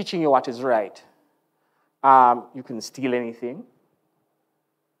teaching you what is right. You can steal anything,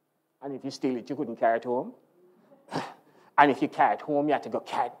 and if you steal it, you couldn't carry it home. And if you carry it home, you had to go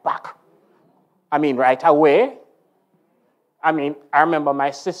carry it back. I mean, right away. I mean, I remember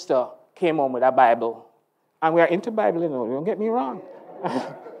my sister came home with a Bible, and we are into Bible, you know, don't get me wrong.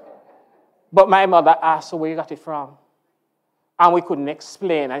 But my mother asked her where you got it from, and we couldn't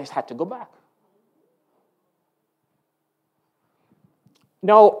explain, and it had to go back.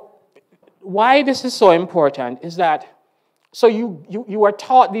 Now, why this is so important is that, so you were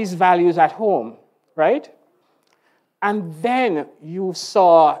taught these values at home, right? And then you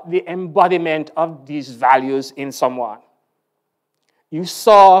saw the embodiment of these values in someone. You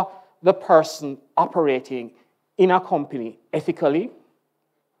saw the person operating in a company ethically,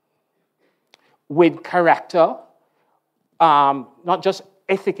 with character, not just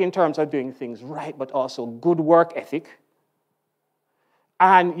ethic in terms of doing things right, but also good work ethic.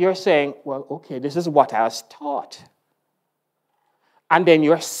 And you're saying, well, okay, this is what I was taught. And then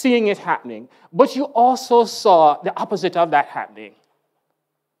you're seeing it happening. But you also saw the opposite of that happening.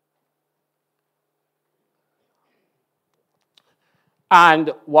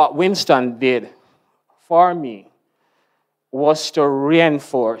 And what Winston did for me was to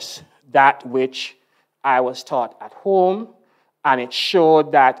reinforce that which I was taught at home, and it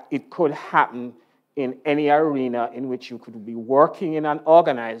showed that it could happen in any arena in which you could be working in an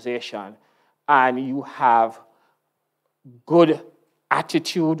organization and you have good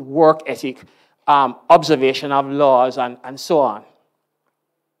attitude, work ethic, observation of laws, and so on.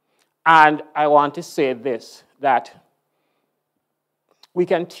 And I want to say this, that we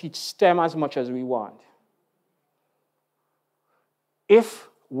can teach STEM as much as we want. If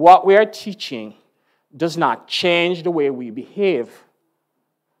what we are teaching does not change the way we behave,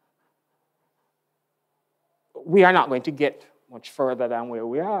 we are not going to get much further than where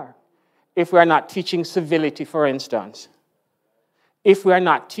we are. If we are not teaching civility, for instance, if we are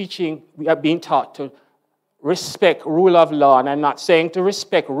not teaching, we are being taught to respect rule of law, and I'm not saying to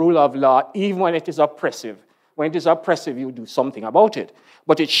respect rule of law even when it is oppressive. When it is oppressive, you do something about it.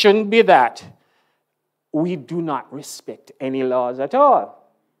 But it shouldn't be that we do not respect any laws at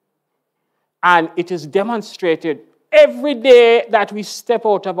all. And it is demonstrated every day that we step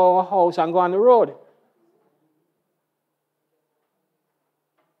out of our house and go on the road.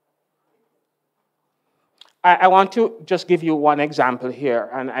 I want to just give you one example here,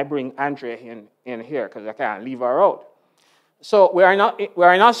 and I bring Andrea in here because I can't leave her out. So we're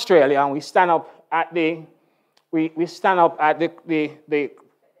in Australia, and we stand up at the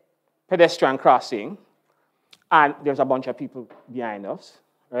pedestrian crossing, and there's a bunch of people behind us,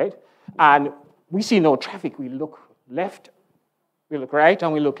 right? And we see no traffic. We look left, we look right,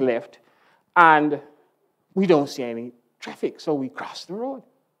 and we look left, and we don't see any traffic, so we cross the road.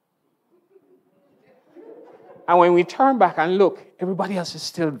 And when we turn back and look, everybody else is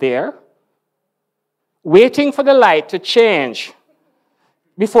still there, waiting for the light to change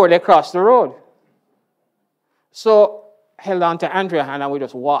before they cross the road. So I held on to Andrea's hand and we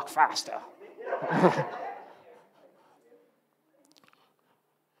just walk faster.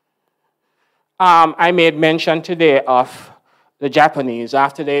 I made mention today of the Japanese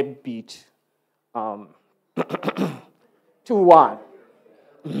after they beat 2-1.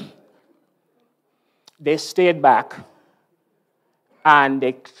 They stayed back and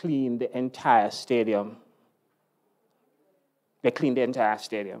they cleaned the entire stadium. They cleaned the entire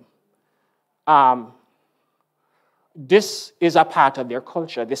stadium. This is a part of their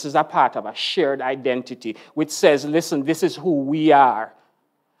culture. This is a part of a shared identity which says, listen, this is who we are.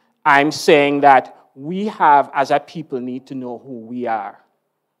 I'm saying that we have, as a people, need to know who we are.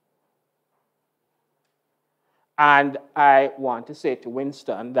 And I want to say to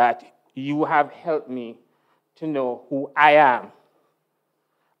Winston that you have helped me to know who I am.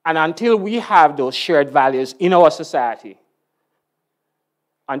 And until we have those shared values in our society,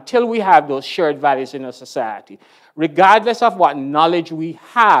 regardless of what knowledge we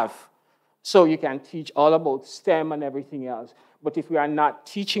have, so you can teach all about STEM and everything else, but if we are not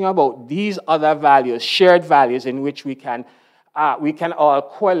teaching about these other values, shared values in which we can all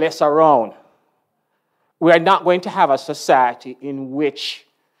coalesce around, we are not going to have a society in which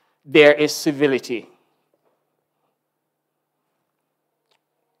there is civility.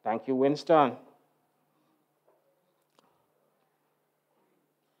 Thank you, Winston.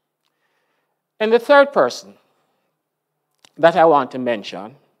 And the third person that I want to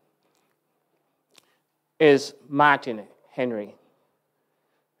mention is Martin Henry.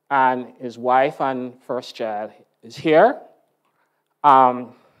 And his wife and first child is here.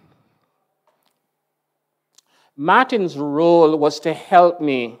 Martin's role was to help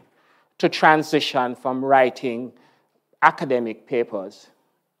me to transition from writing academic papers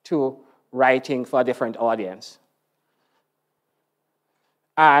to writing for a different audience.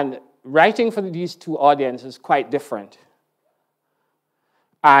 And writing for these two audiences is quite different.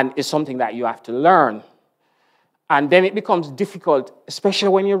 And it's something that you have to learn. And then it becomes difficult, especially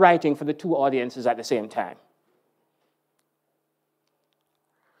when you're writing for the two audiences at the same time.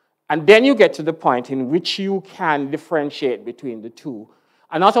 And then you get to the point in which you can differentiate between the two.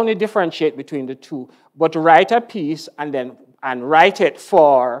 And not only differentiate between the two, but write a piece and write it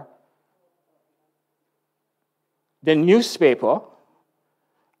for the newspaper,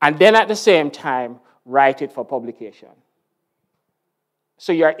 and then at the same time, write it for publication.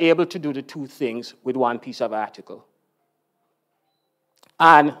 So you're able to do the two things with one piece of article.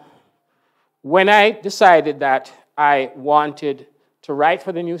 And when I decided that I wanted to write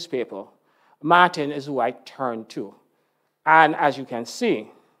for the newspaper, Martin is who I turned to. And as you can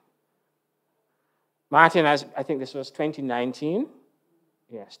see, Martin, I think this was 2019.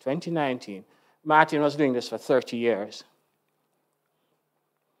 Yes, 2019. Martin was doing this for 30 years.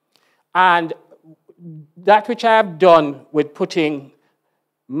 And that which I have done with putting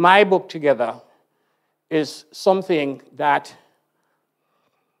my book together is something that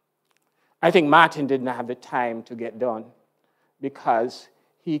I think Martin didn't have the time to get done because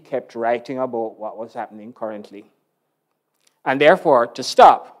he kept writing about what was happening currently. And therefore, to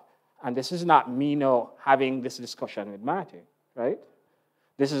stop, and this is not me now having this discussion with Martin, right?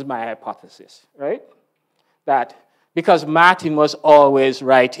 This is my hypothesis, right? That because Martin was always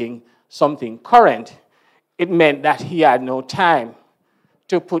writing something current, it meant that he had no time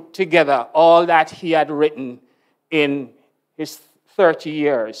to put together all that he had written in his 30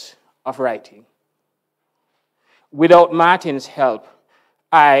 years of writing. Without Martin's help,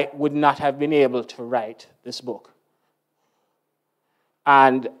 I would not have been able to write this book.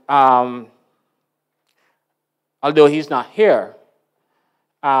 And although he's not here,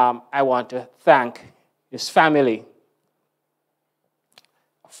 I want to thank his family,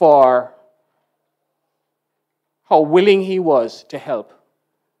 for how willing he was to help.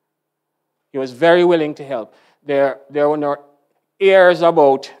 He was very willing to help. There were no airs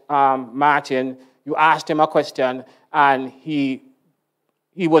about Martin. You asked him a question, and he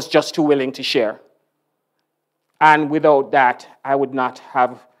was just too willing to share. And without that, I would not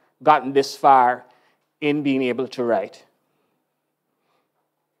have gotten this far in being able to write.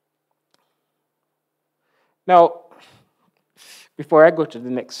 Now, before I go to the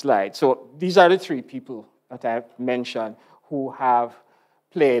next slide, so these are the three people that I've mentioned who have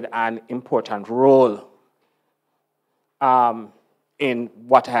played an important role in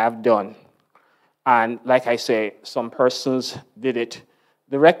what I have done. And like I say, some persons did it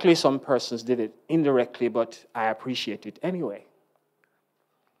directly, some persons did it indirectly, but I appreciate it anyway.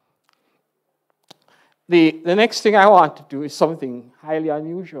 The next thing I want to do is something highly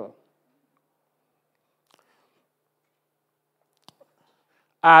unusual.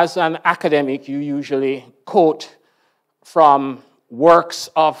 As an academic, you usually quote from works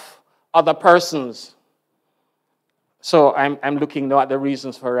of other persons. So I'm looking now at the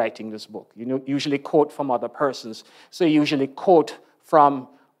reasons for writing this book. You usually quote from other persons. So you usually quote from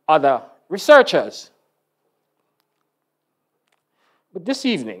other researchers. But this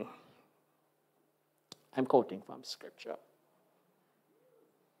evening, I'm quoting from Scripture.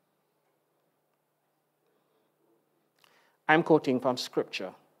 I'm quoting from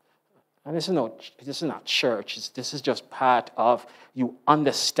Scripture. And this is not church. This is just part of you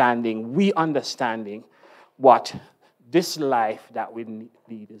understanding, we understanding what this life that we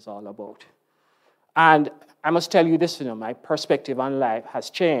lead is all about. And I must tell you this, my perspective on life has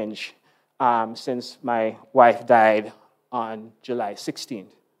changed since my wife died on July 16th.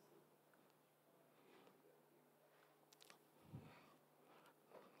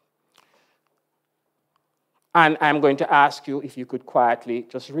 And I'm going to ask you if you could quietly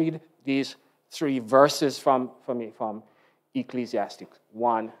just read these three verses for me from Ecclesiastes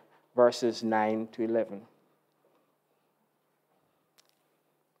 1, verses 9 to 11.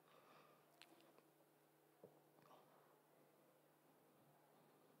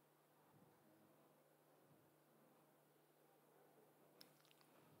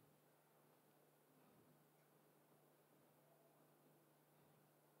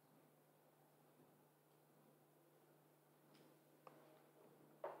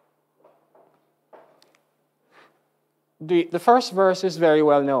 The first verse is very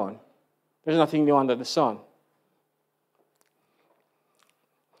well known. There's nothing new under the sun.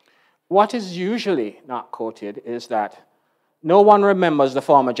 What is usually not quoted is that no one remembers the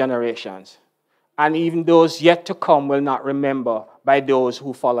former generations, and even those yet to come will not remember by those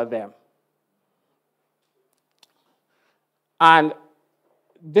who follow them. And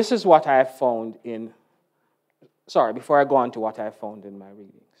this is what I have found before I go on to what I have found in my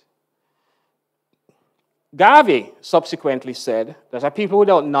readings. Garvey subsequently said that a people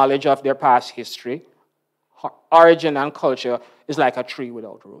without knowledge of their past history, origin, and culture is like a tree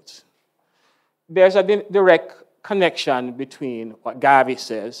without roots. There's a direct connection between what Garvey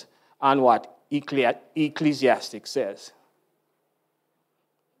says and what Ecclesiastes says.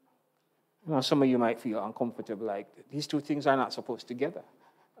 Some of you might feel uncomfortable, like these two things are not supposed together.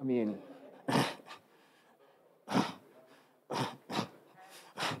 I mean,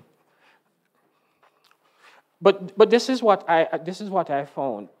 But this is what I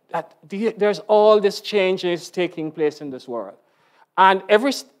found, that there's all these changes taking place in this world. And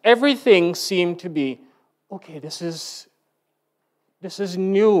everything seemed to be, okay, this is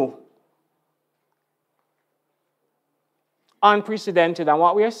new, unprecedented. And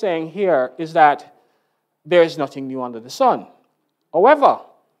what we are saying here is that there is nothing new under the sun. However,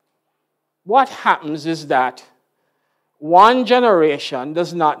 what happens is that one generation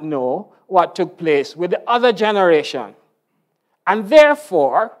does not know what took place with the other generation. And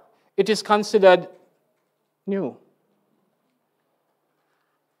therefore, it is considered new.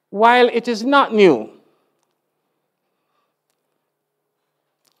 While it is not new.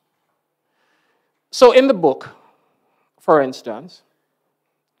 So in the book, for instance,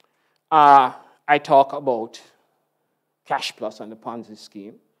 I talk about Cash Plus and the Ponzi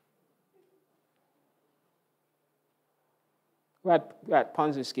scheme. We had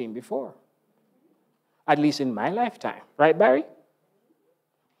Ponzi scheme before, at least in my lifetime. Right, Barry?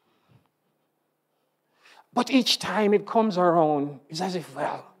 But each time it comes around, it's as if,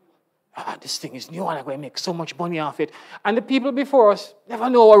 this thing is new and I'm going to make so much money off it. And the people before us never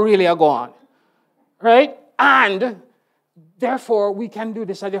know what really are going. Right? And therefore, we can do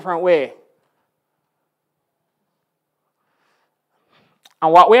this a different way.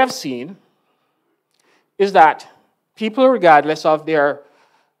 And what we have seen is that people, regardless of their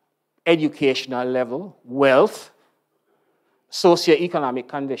educational level, wealth, socioeconomic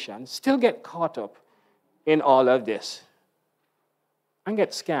conditions, still get caught up in all of this and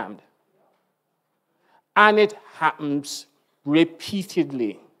get scammed. And it happens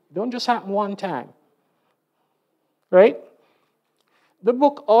repeatedly. It don't just happen one time, right? The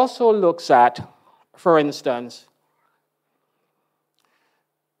book also looks at, for instance,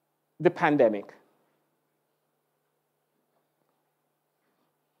 the pandemic.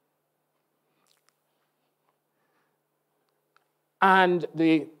 And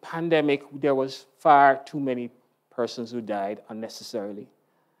the pandemic, there was far too many persons who died unnecessarily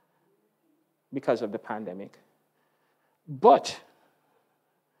because of the pandemic. But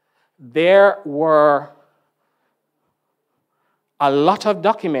there were a lot of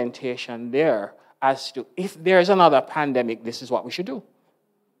documentation there as to if there's another pandemic, this is what we should do.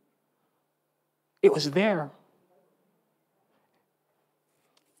 It was there.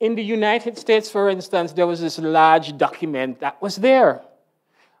 In the United States, for instance, there was this large document that was there,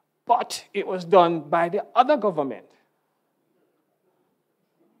 but it was done by the other government.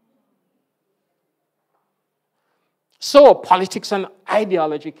 So politics and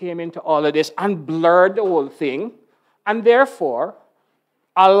ideology came into all of this and blurred the whole thing, and therefore,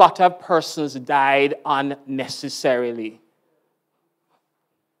 a lot of persons died unnecessarily.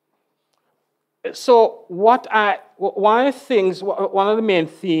 So one of the main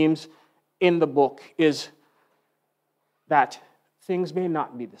themes in the book is that things may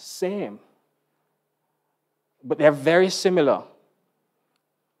not be the same, but they're very similar.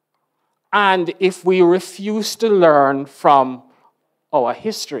 And if we refuse to learn from our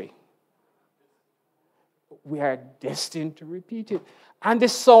history, we are destined to repeat it. And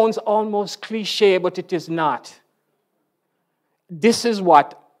this sounds almost cliche, but it is not. This is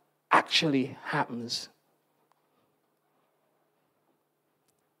what actually happens.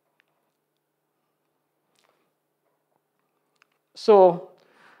 So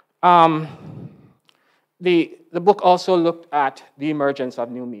the book also looked at the emergence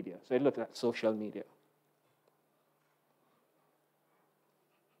of new media. So it looked at social media.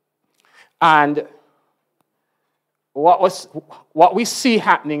 And what we see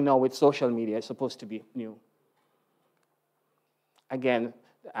happening now with social media is supposed to be new. Again,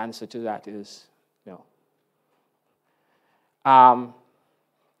 the answer to that is no.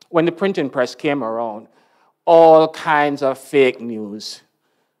 When the printing press came around, all kinds of fake news.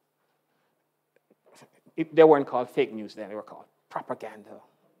 They weren't called fake news then, they were called propaganda.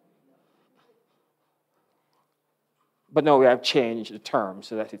 But now we have changed the term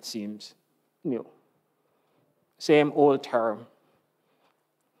so that it seems new. Same old term.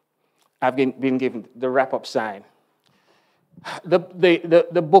 I've been given the wrap-up sign.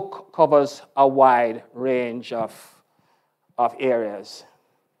 The book covers a wide range of areas.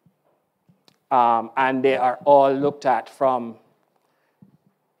 And they are all looked at from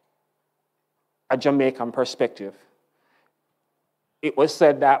a Jamaican perspective. It was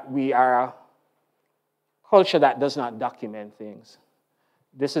said that we are a culture that does not document things.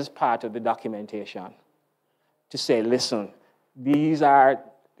 This is part of the documentation. To say, listen, these are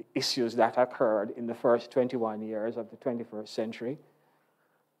the issues that occurred in the first 21 years of the 21st century.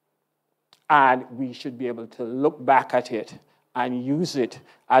 And we should be able to look back at it and use it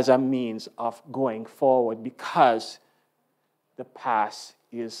as a means of going forward because the past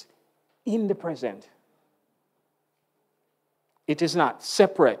is in the present. It is not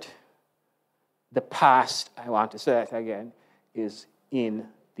separate. The past, I want to say that again, is in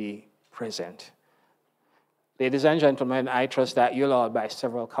the present. Ladies and gentlemen, I trust that you'll all buy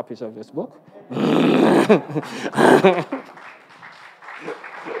several copies of this book.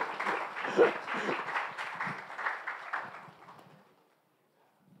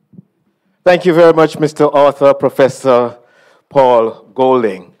 Thank you very much, Mr. Author, Professor Paul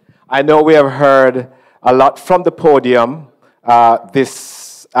Golding. I know we have heard a lot from the podium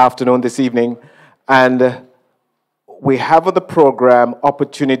this afternoon, this evening, and we have on the program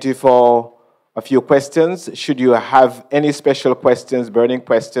opportunity for a few questions. Should you have any special questions, burning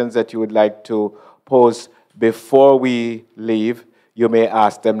questions that you would like to pose before we leave, you may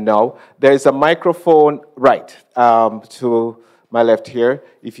ask them now. There is a microphone right to my left here.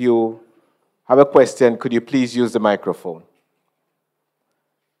 If you have a question, could you please use the microphone?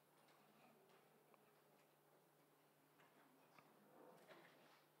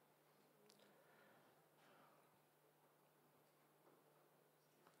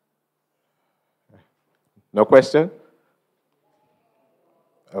 No question?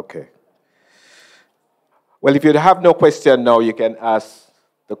 Okay. Well, if you have no question now, you can ask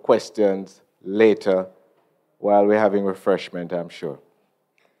the questions later while we're having refreshment, I'm sure.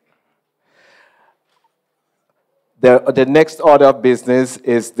 The next order of business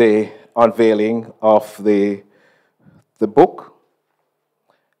is the unveiling of the book.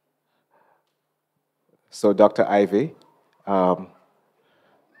 So, Dr. Ivy, I'll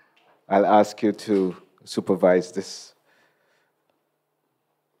ask you to supervise this.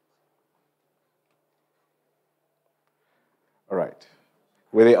 All right.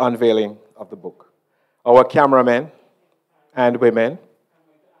 With the unveiling of the book. Our cameramen and women.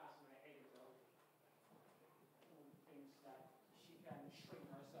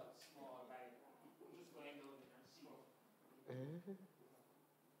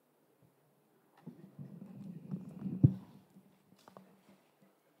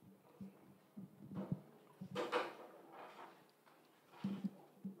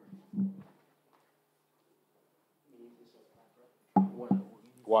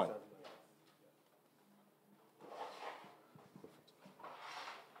 One.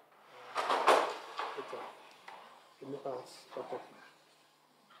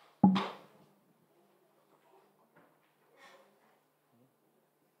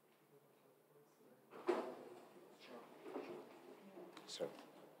 Sir.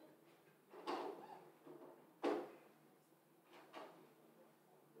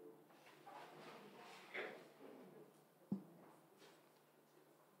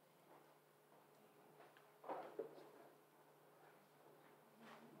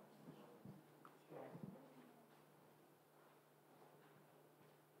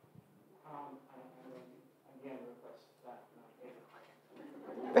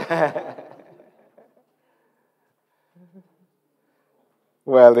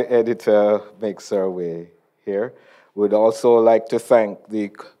 Well, the editor makes her way here. Would also like to thank the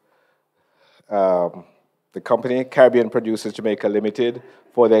company, Caribbean Producers Jamaica Limited,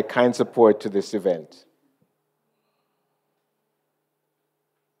 for their kind support to this event.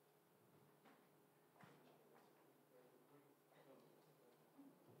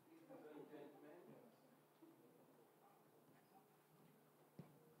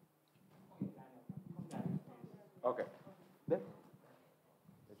 Okay.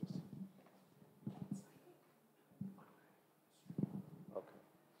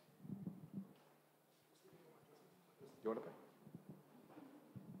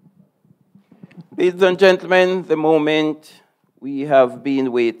 Ladies and gentlemen, the moment we have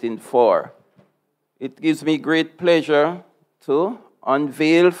been waiting for. It gives me great pleasure to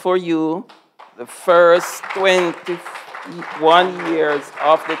unveil for you the first 21 years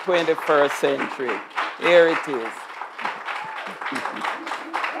of the 21st century. Here it is.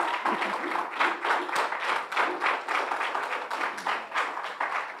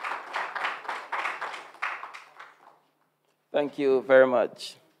 Thank you very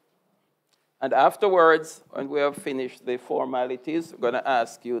much. And afterwards, when we have finished the formalities, we're going to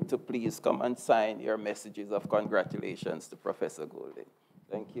ask you to please come and sign your messages of congratulations to Professor Goulding.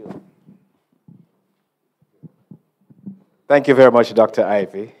 Thank you. Thank you very much, Dr.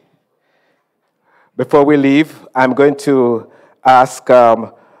 Ivy. Before we leave, I'm going to ask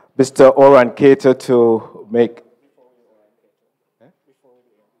Mr. Oran Cater to make...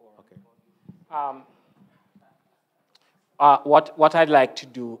 What I'd like to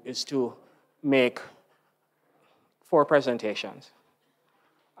do is to make 4 presentations.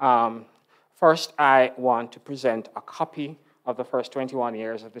 First, I want to present a copy of the first 21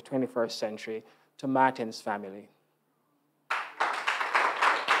 years of the 21st century to Martin's family.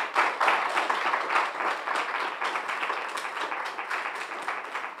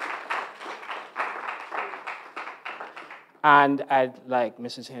 And I'd like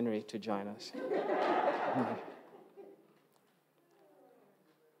Mrs. Henry to join us.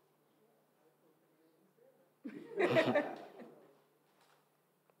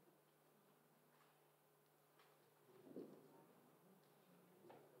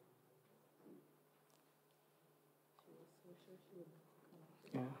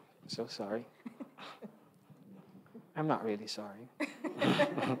 Yeah, so sorry. I'm not really sorry.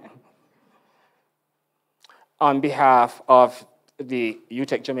 On behalf of the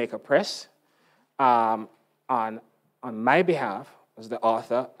UTech Jamaica Press, on my behalf, as the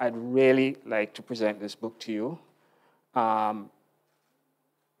author, I'd really like to present this book to you.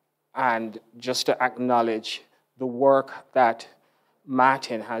 And just to acknowledge the work that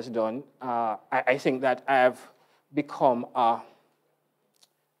Martin has done, I think that I've become,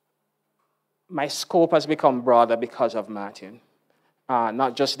 my scope has become broader because of Martin.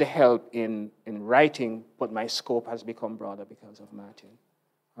 Not just the help in writing, but my scope has become broader because of Martin.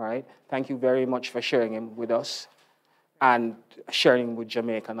 All right? Thank you very much for sharing him with us and sharing with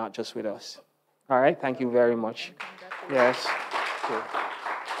Jamaica, not just with us. All right, thank you very much. Yes. Cool.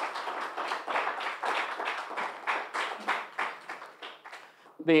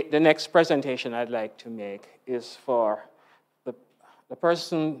 The next presentation I'd like to make is for the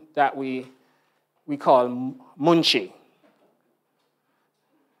person that we call Munshi.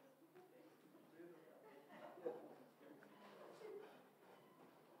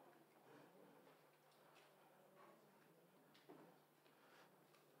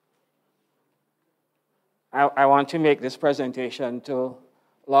 I want to make this presentation to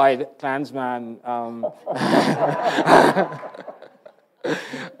Lloyd Klansman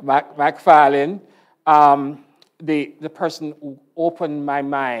McFarlane, the person who opened my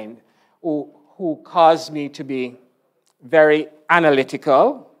mind, who caused me to be very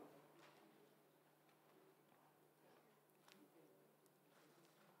analytical,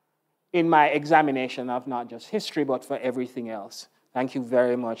 in my examination of not just history, but for everything else. Thank you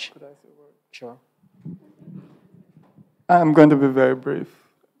very much. Could I say a word? Sure. I'm going to be very brief.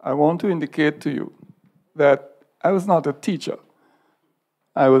 I want to indicate to you that I was not a teacher.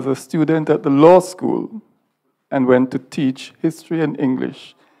 I was a student at the law school and went to teach history and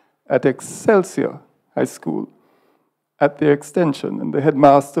English at Excelsior High School at the extension. And the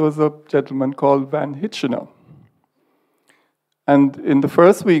headmaster was a gentleman called Van Hitchener. And in the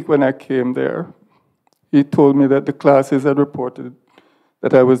first week when I came there, he told me that the classes had reported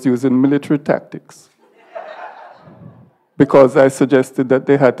that I was using military tactics, because I suggested that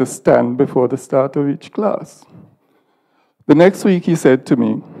they had to stand before the start of each class. The next week he said to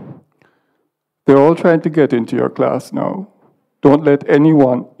me, "They're all trying to get into your class now. Don't let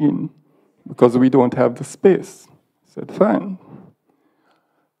anyone in because we don't have the space." I said, "Fine."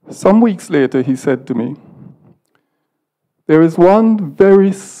 Some weeks later he said to me, "There is one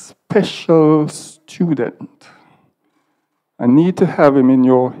very special student. I need to have him in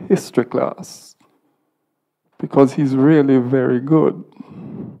your history class because he's really very good."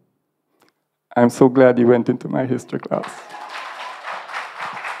 I'm so glad he went into my history class.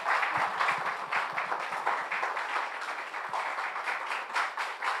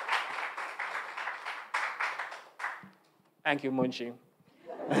 Thank you, Munshi.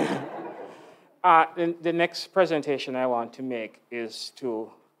 The next presentation I want to make is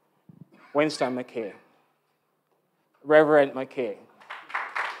to Winston McKay, Reverend McKay.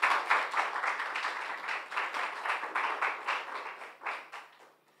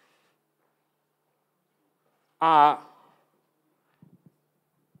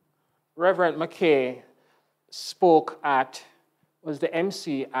 Reverend McKay spoke at, was the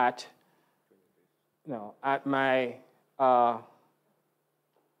MC at, no, at my,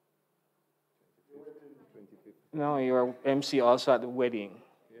 no, you were MC also at the wedding.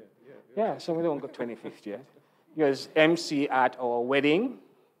 Yeah, so we don't go 25th yet. He was MC at our wedding.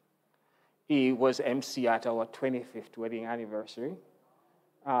 He was MC at our 25th wedding anniversary.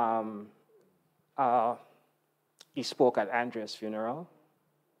 He spoke at Andrea's funeral.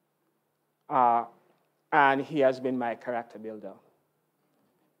 And he has been my character builder.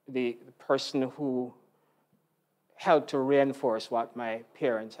 The person who helped to reinforce what my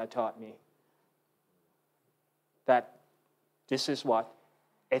parents had taught me, that this is what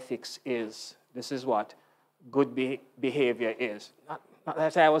ethics is. This is what good behavior is. Not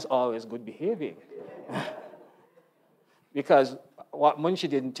that I was always good behaving. Because what Munshi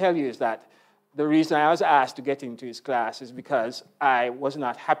didn't tell you is that the reason I was asked to get into his class is because I was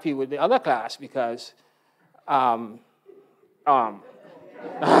not happy with the other class because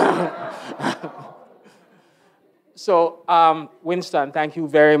So, Winston, thank you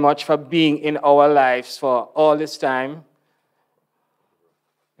very much for being in our lives for all this time.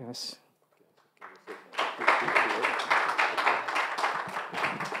 Yes.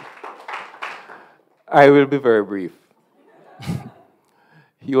 I will be very brief.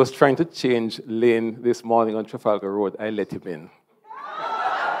 He was trying to change lane this morning on Trafalgar Road. I let him in.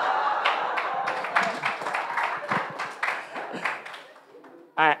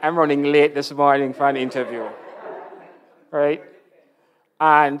 I'm running late this morning for an interview, right?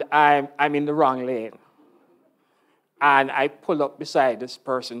 And I'm in the wrong lane. And I pull up beside this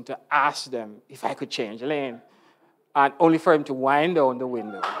person to ask them if I could change lane, and only for him to wind down the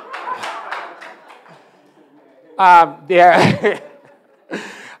window. There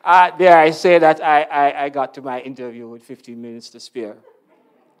I say that I got to my interview with 15 minutes to spare.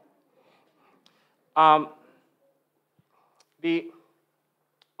 The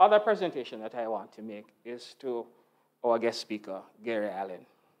other presentation that I want to make is to our guest speaker, Gary Allen.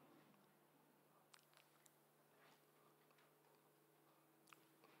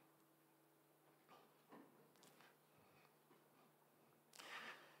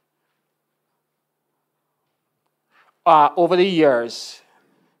 over the years,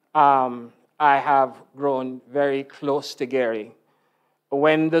 I have grown very close to Gary.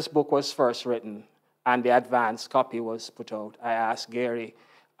 When this book was first written and the advanced copy was put out, I asked Gary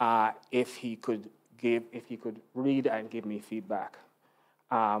if he could read and give me feedback,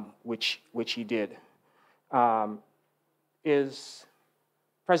 which he did. His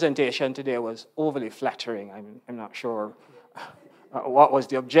presentation today was overly flattering. I'm not sure what was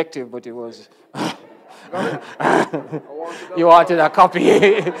the objective, but it was. You wanted a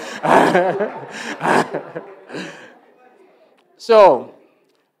copy. So,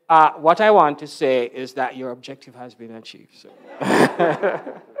 what I want to say is that your objective has been achieved. So.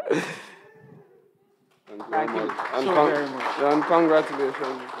 Thank you so very much. And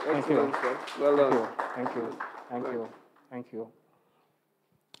congratulations. Excellent. Well done. Thank you. Thank you. Thank you.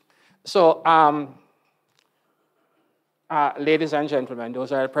 So, ladies and gentlemen,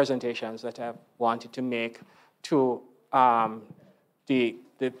 those are the presentations that I wanted to make to the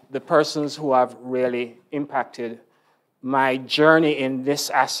persons who have really impacted my journey in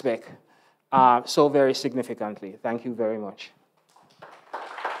this aspect so very significantly. Thank you very much.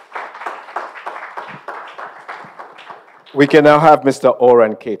 We can now have Mr.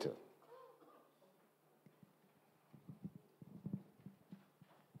 Oran Cato.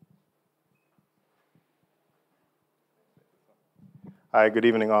 Hi, good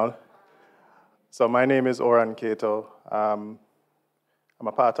evening all. So my name is Oran Cato. I'm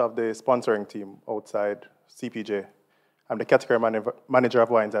a part of the sponsoring team outside CPJ. I'm the category manager of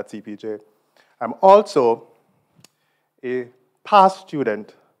wines at CPJ. I'm also a past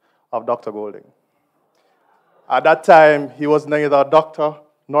student of Dr. Golding. At that time, he was neither a doctor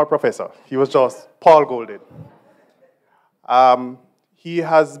nor professor. He was just Paul Golding. He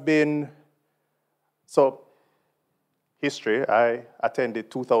has been, so history, I attended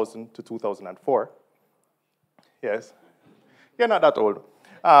 2000 to 2004. Yes, you're not that old.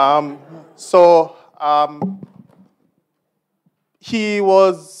 He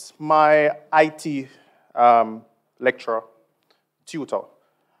was my IT lecturer, tutor.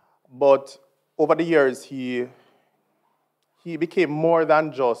 But over the years, he became more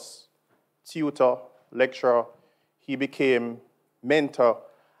than just tutor, lecturer. He became mentor.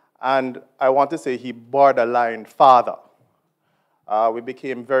 And I want to say he borderline father. We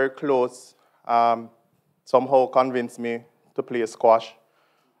became very close. Somehow convinced me to play squash.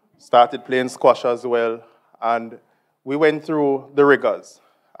 Started playing squash as well. And we went through the rigors.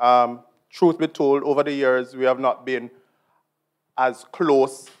 Truth be told, over the years, we have not been as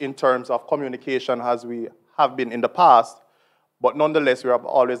close in terms of communication as we have been in the past. But nonetheless, we have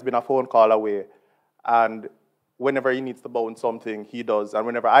always been a phone call away. And whenever he needs to bounce something, he does. And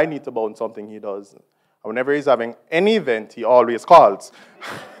whenever I need to bounce something, he does. And whenever he's having any event, he always calls.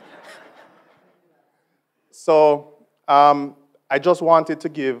 So I just wanted to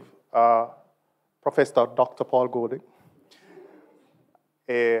give Professor Dr. Paul Golding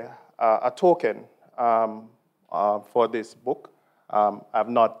a token for this book. I've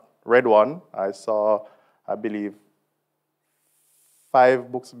not read one. I saw, I believe,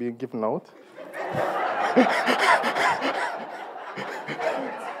 5 books being given out.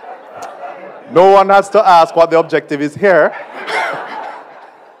 No one has to ask what the objective is here.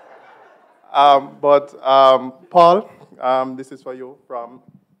 Paul, this is for you from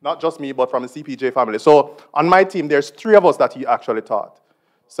not just me, but from the CPJ family. So on my team, there's 3 of us that he actually taught.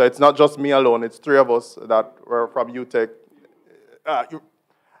 So it's not just me alone, it's 3 of us that were from UTech.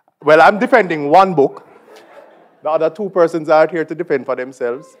 Well, I'm defending 1 book. The other 2 persons are here to defend for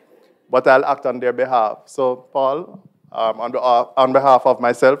themselves, but I'll act on their behalf. So Paul, on behalf of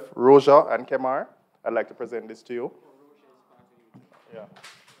myself, Roja, and Kemar, I'd like to present this to you. Yeah.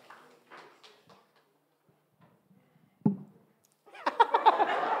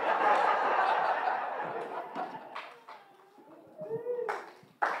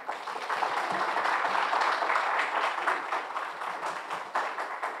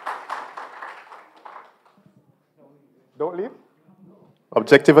 Don't leave.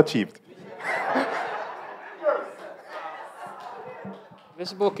 Objective achieved.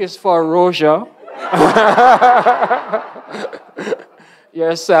 This book is for Roja,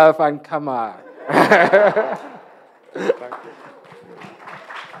 yourself, and Kamar.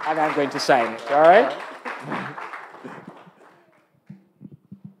 And I'm going to sign it, all right?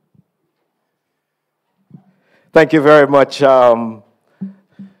 Thank you very much, Mr.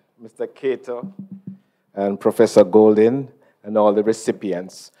 Cato and Professor Golding and all the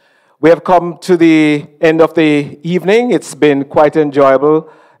recipients. We have come to the end of the evening. It's been quite enjoyable.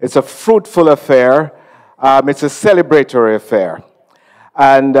 It's a fruitful affair. It's a celebratory affair.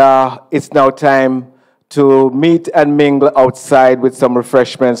 And it's now time to meet and mingle outside with some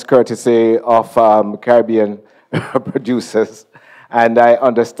refreshments courtesy of Caribbean producers. And I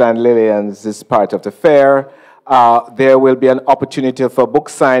understand Lillian's is part of the fair. There will be an opportunity for book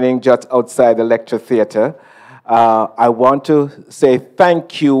signing just outside the lecture theater. I want to say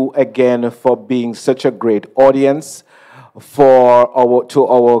thank you again for being such a great audience, to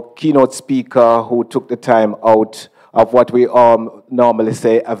our keynote speaker who took the time out of what we normally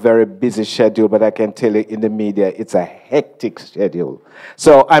say a very busy schedule, but I can tell you in the media it's a hectic schedule.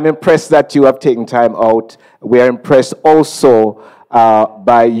 So I'm impressed that you have taken time out. We are impressed also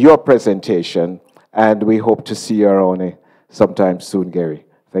by your presentation, and we hope to see you around sometime soon, Gary.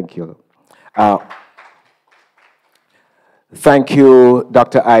 Thank you. Thank you,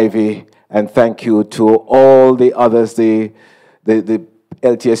 Dr. Ivy, and thank you to all the others, the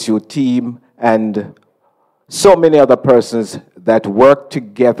LTSU team, and so many other persons that work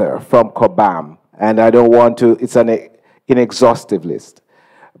together from COBAM. And I don't want to, it's an inexhaustive list,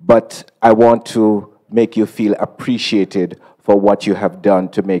 but I want to make you feel appreciated for what you have done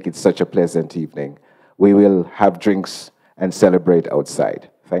to make it such a pleasant evening. We will have drinks and celebrate outside.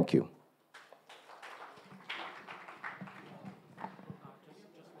 Thank you.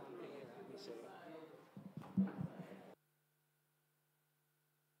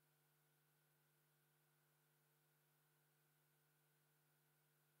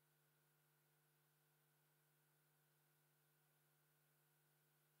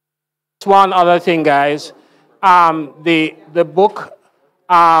 One other thing, guys. The book,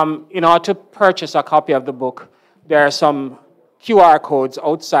 in order to purchase a copy of the book, there are some QR codes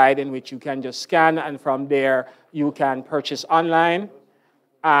outside in which you can just scan, and from there you can purchase online,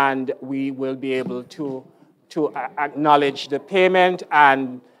 and we will be able to acknowledge the payment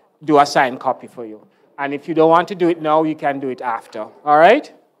and do a signed copy for you. And if you don't want to do it now, you can do it after. All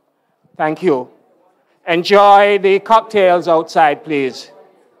right? Thank you. Enjoy the cocktails outside, please.